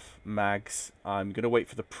cutoff. Mags, I'm going to wait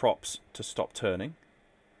for the props to stop turning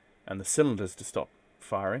and the cylinders to stop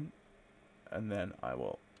firing, and then I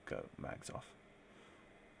will go mags off.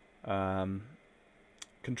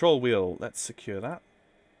 Control wheel, let's secure that.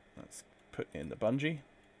 Let's put in the bungee.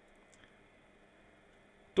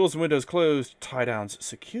 Doors and windows closed, tie downs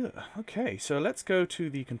secure. Okay, so let's go to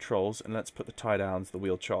the controls and let's put the tie downs, the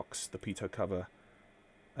wheel chocks, the pitot cover,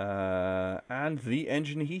 and the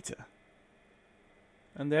engine heater.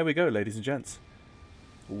 And there we go, ladies and gents.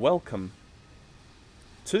 Welcome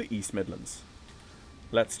to the East Midlands.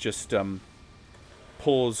 Let's just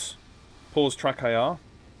pause track IR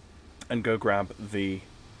and go grab the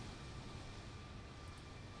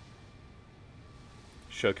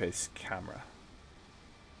showcase camera.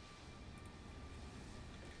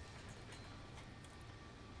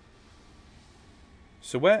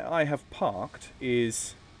 So where I have parked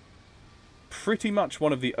is pretty much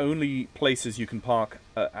one of the only places you can park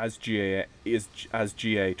as GA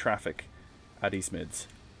traffic at East Mids.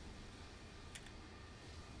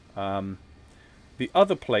 The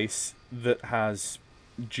other place that has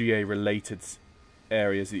GA related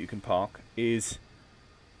areas that you can park is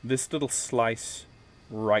this little slice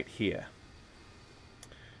right here.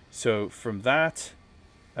 So from that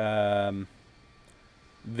this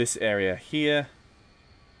area here,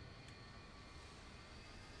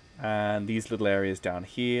 and these little areas down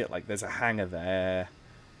here. Like there's a hangar there.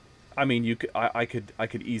 I mean, you could, I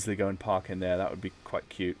could easily go and park in there. That would be quite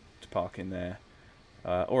cute to park in there,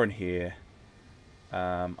 or in here.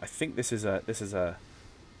 I think this is a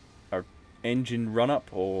engine run up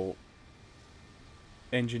or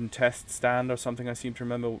engine test stand or something. I seem to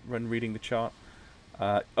remember when reading the chart.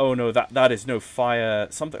 Oh no, that is no fire,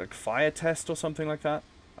 something like fire test or something like that.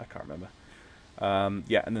 I can't remember.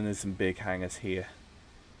 Yeah, and then there's some big hangars here.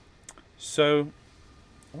 So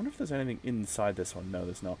I wonder if there's anything inside this one. No,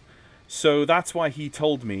 there's not. So that's why he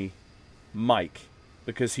told me Mike,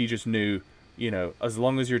 because he just knew, you know, as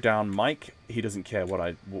long as you're down Mike, he doesn't care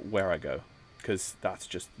where I go, because that's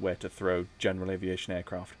just where to throw general aviation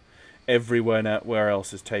aircraft. Everywhere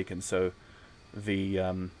else is taken. So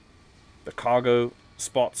the cargo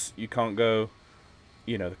spots you can't go.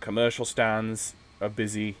 You know, the commercial stands are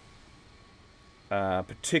busy,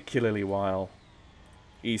 particularly while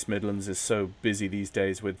East Midlands is so busy these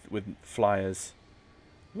days with flyers.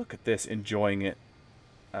 Look at this, enjoying it.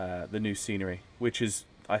 The new scenery, which is,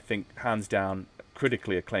 I think, hands down,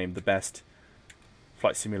 critically acclaimed, the best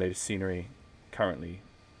flight simulator scenery currently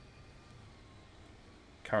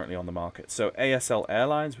on the market. So ASL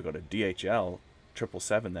Airlines, we've got a DHL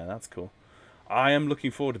 777 there. That's cool. I am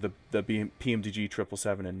looking forward to the PMDG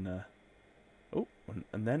 777 in. Oh,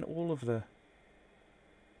 and then all of the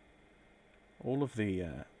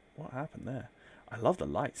what happened there? I love the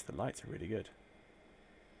lights. The lights are really good.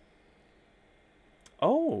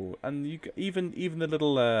 Oh, and you even the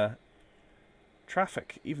little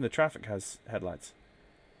traffic. Even the traffic has headlights.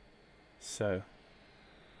 So.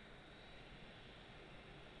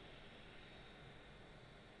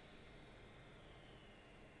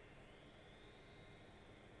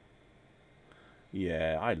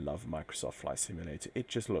 Yeah, I love Microsoft Flight Simulator. It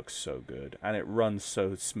just looks so good, and it runs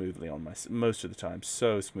so smoothly on my, most of the time,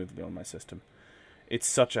 so smoothly on my system. It's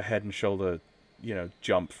such a head and shoulder, you know,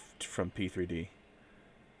 jump from P3D.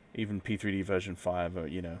 Even P3D version 5, or,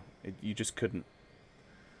 you know, you just couldn't.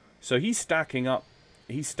 So he's stacking up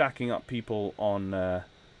people on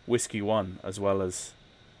Whiskey 1 as well as.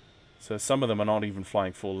 So some of them are not even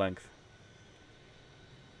flying full length.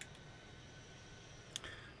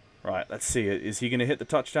 Right, let's see. Is he going to hit the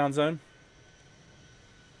touchdown zone?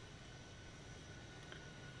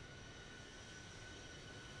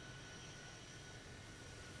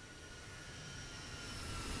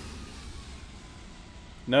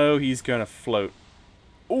 No, he's going to float.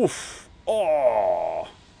 Oof! Oh!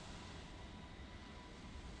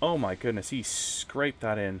 Oh my goodness, he scraped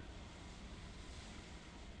that in.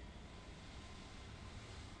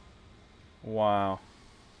 Wow.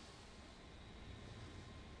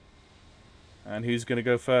 And who's going to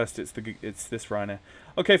go first? It's this Ryanair.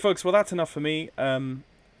 Okay, folks. Well, that's enough for me. I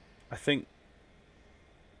think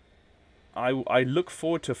I look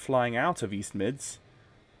forward to flying out of East Mids,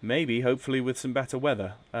 maybe, hopefully, with some better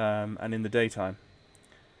weather and in the daytime.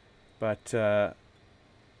 But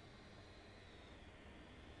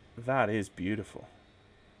that is beautiful.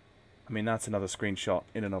 I mean, that's another screenshot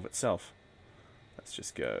in and of itself. Let's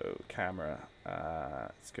just go camera.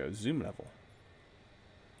 Let's go zoom level.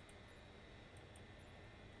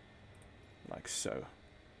 Like so.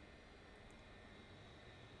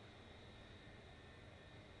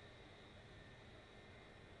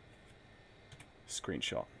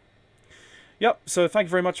 Screenshot. Yep, so thank you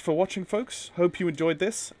very much for watching, folks. Hope you enjoyed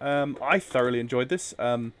this. I thoroughly enjoyed this.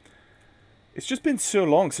 It's just been so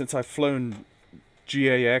long since I've flown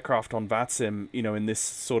GA aircraft on VATSIM, you know, in this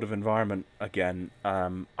sort of environment again.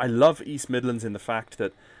 I love East Midlands in the fact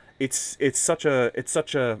that it's such a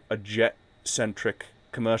jet-centric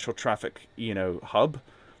commercial traffic, you know, hub,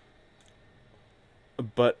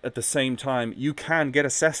 but at the same time you can get a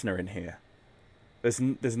Cessna in here.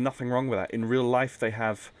 There's nothing wrong with that. In real life they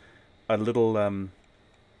have a little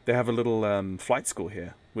flight school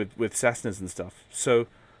here with Cessnas and stuff, so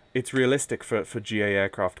it's realistic for GA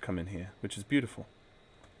aircraft to come in here, which is beautiful.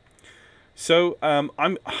 So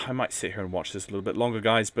I might sit here and watch this a little bit longer,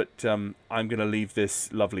 guys, but I'm gonna leave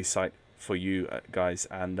this lovely site for you guys,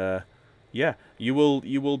 and yeah, you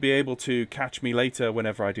will be able to catch me later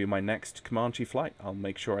whenever I do my next Comanche flight. I'll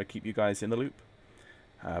make sure I keep you guys in the loop.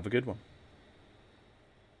 Have a good one.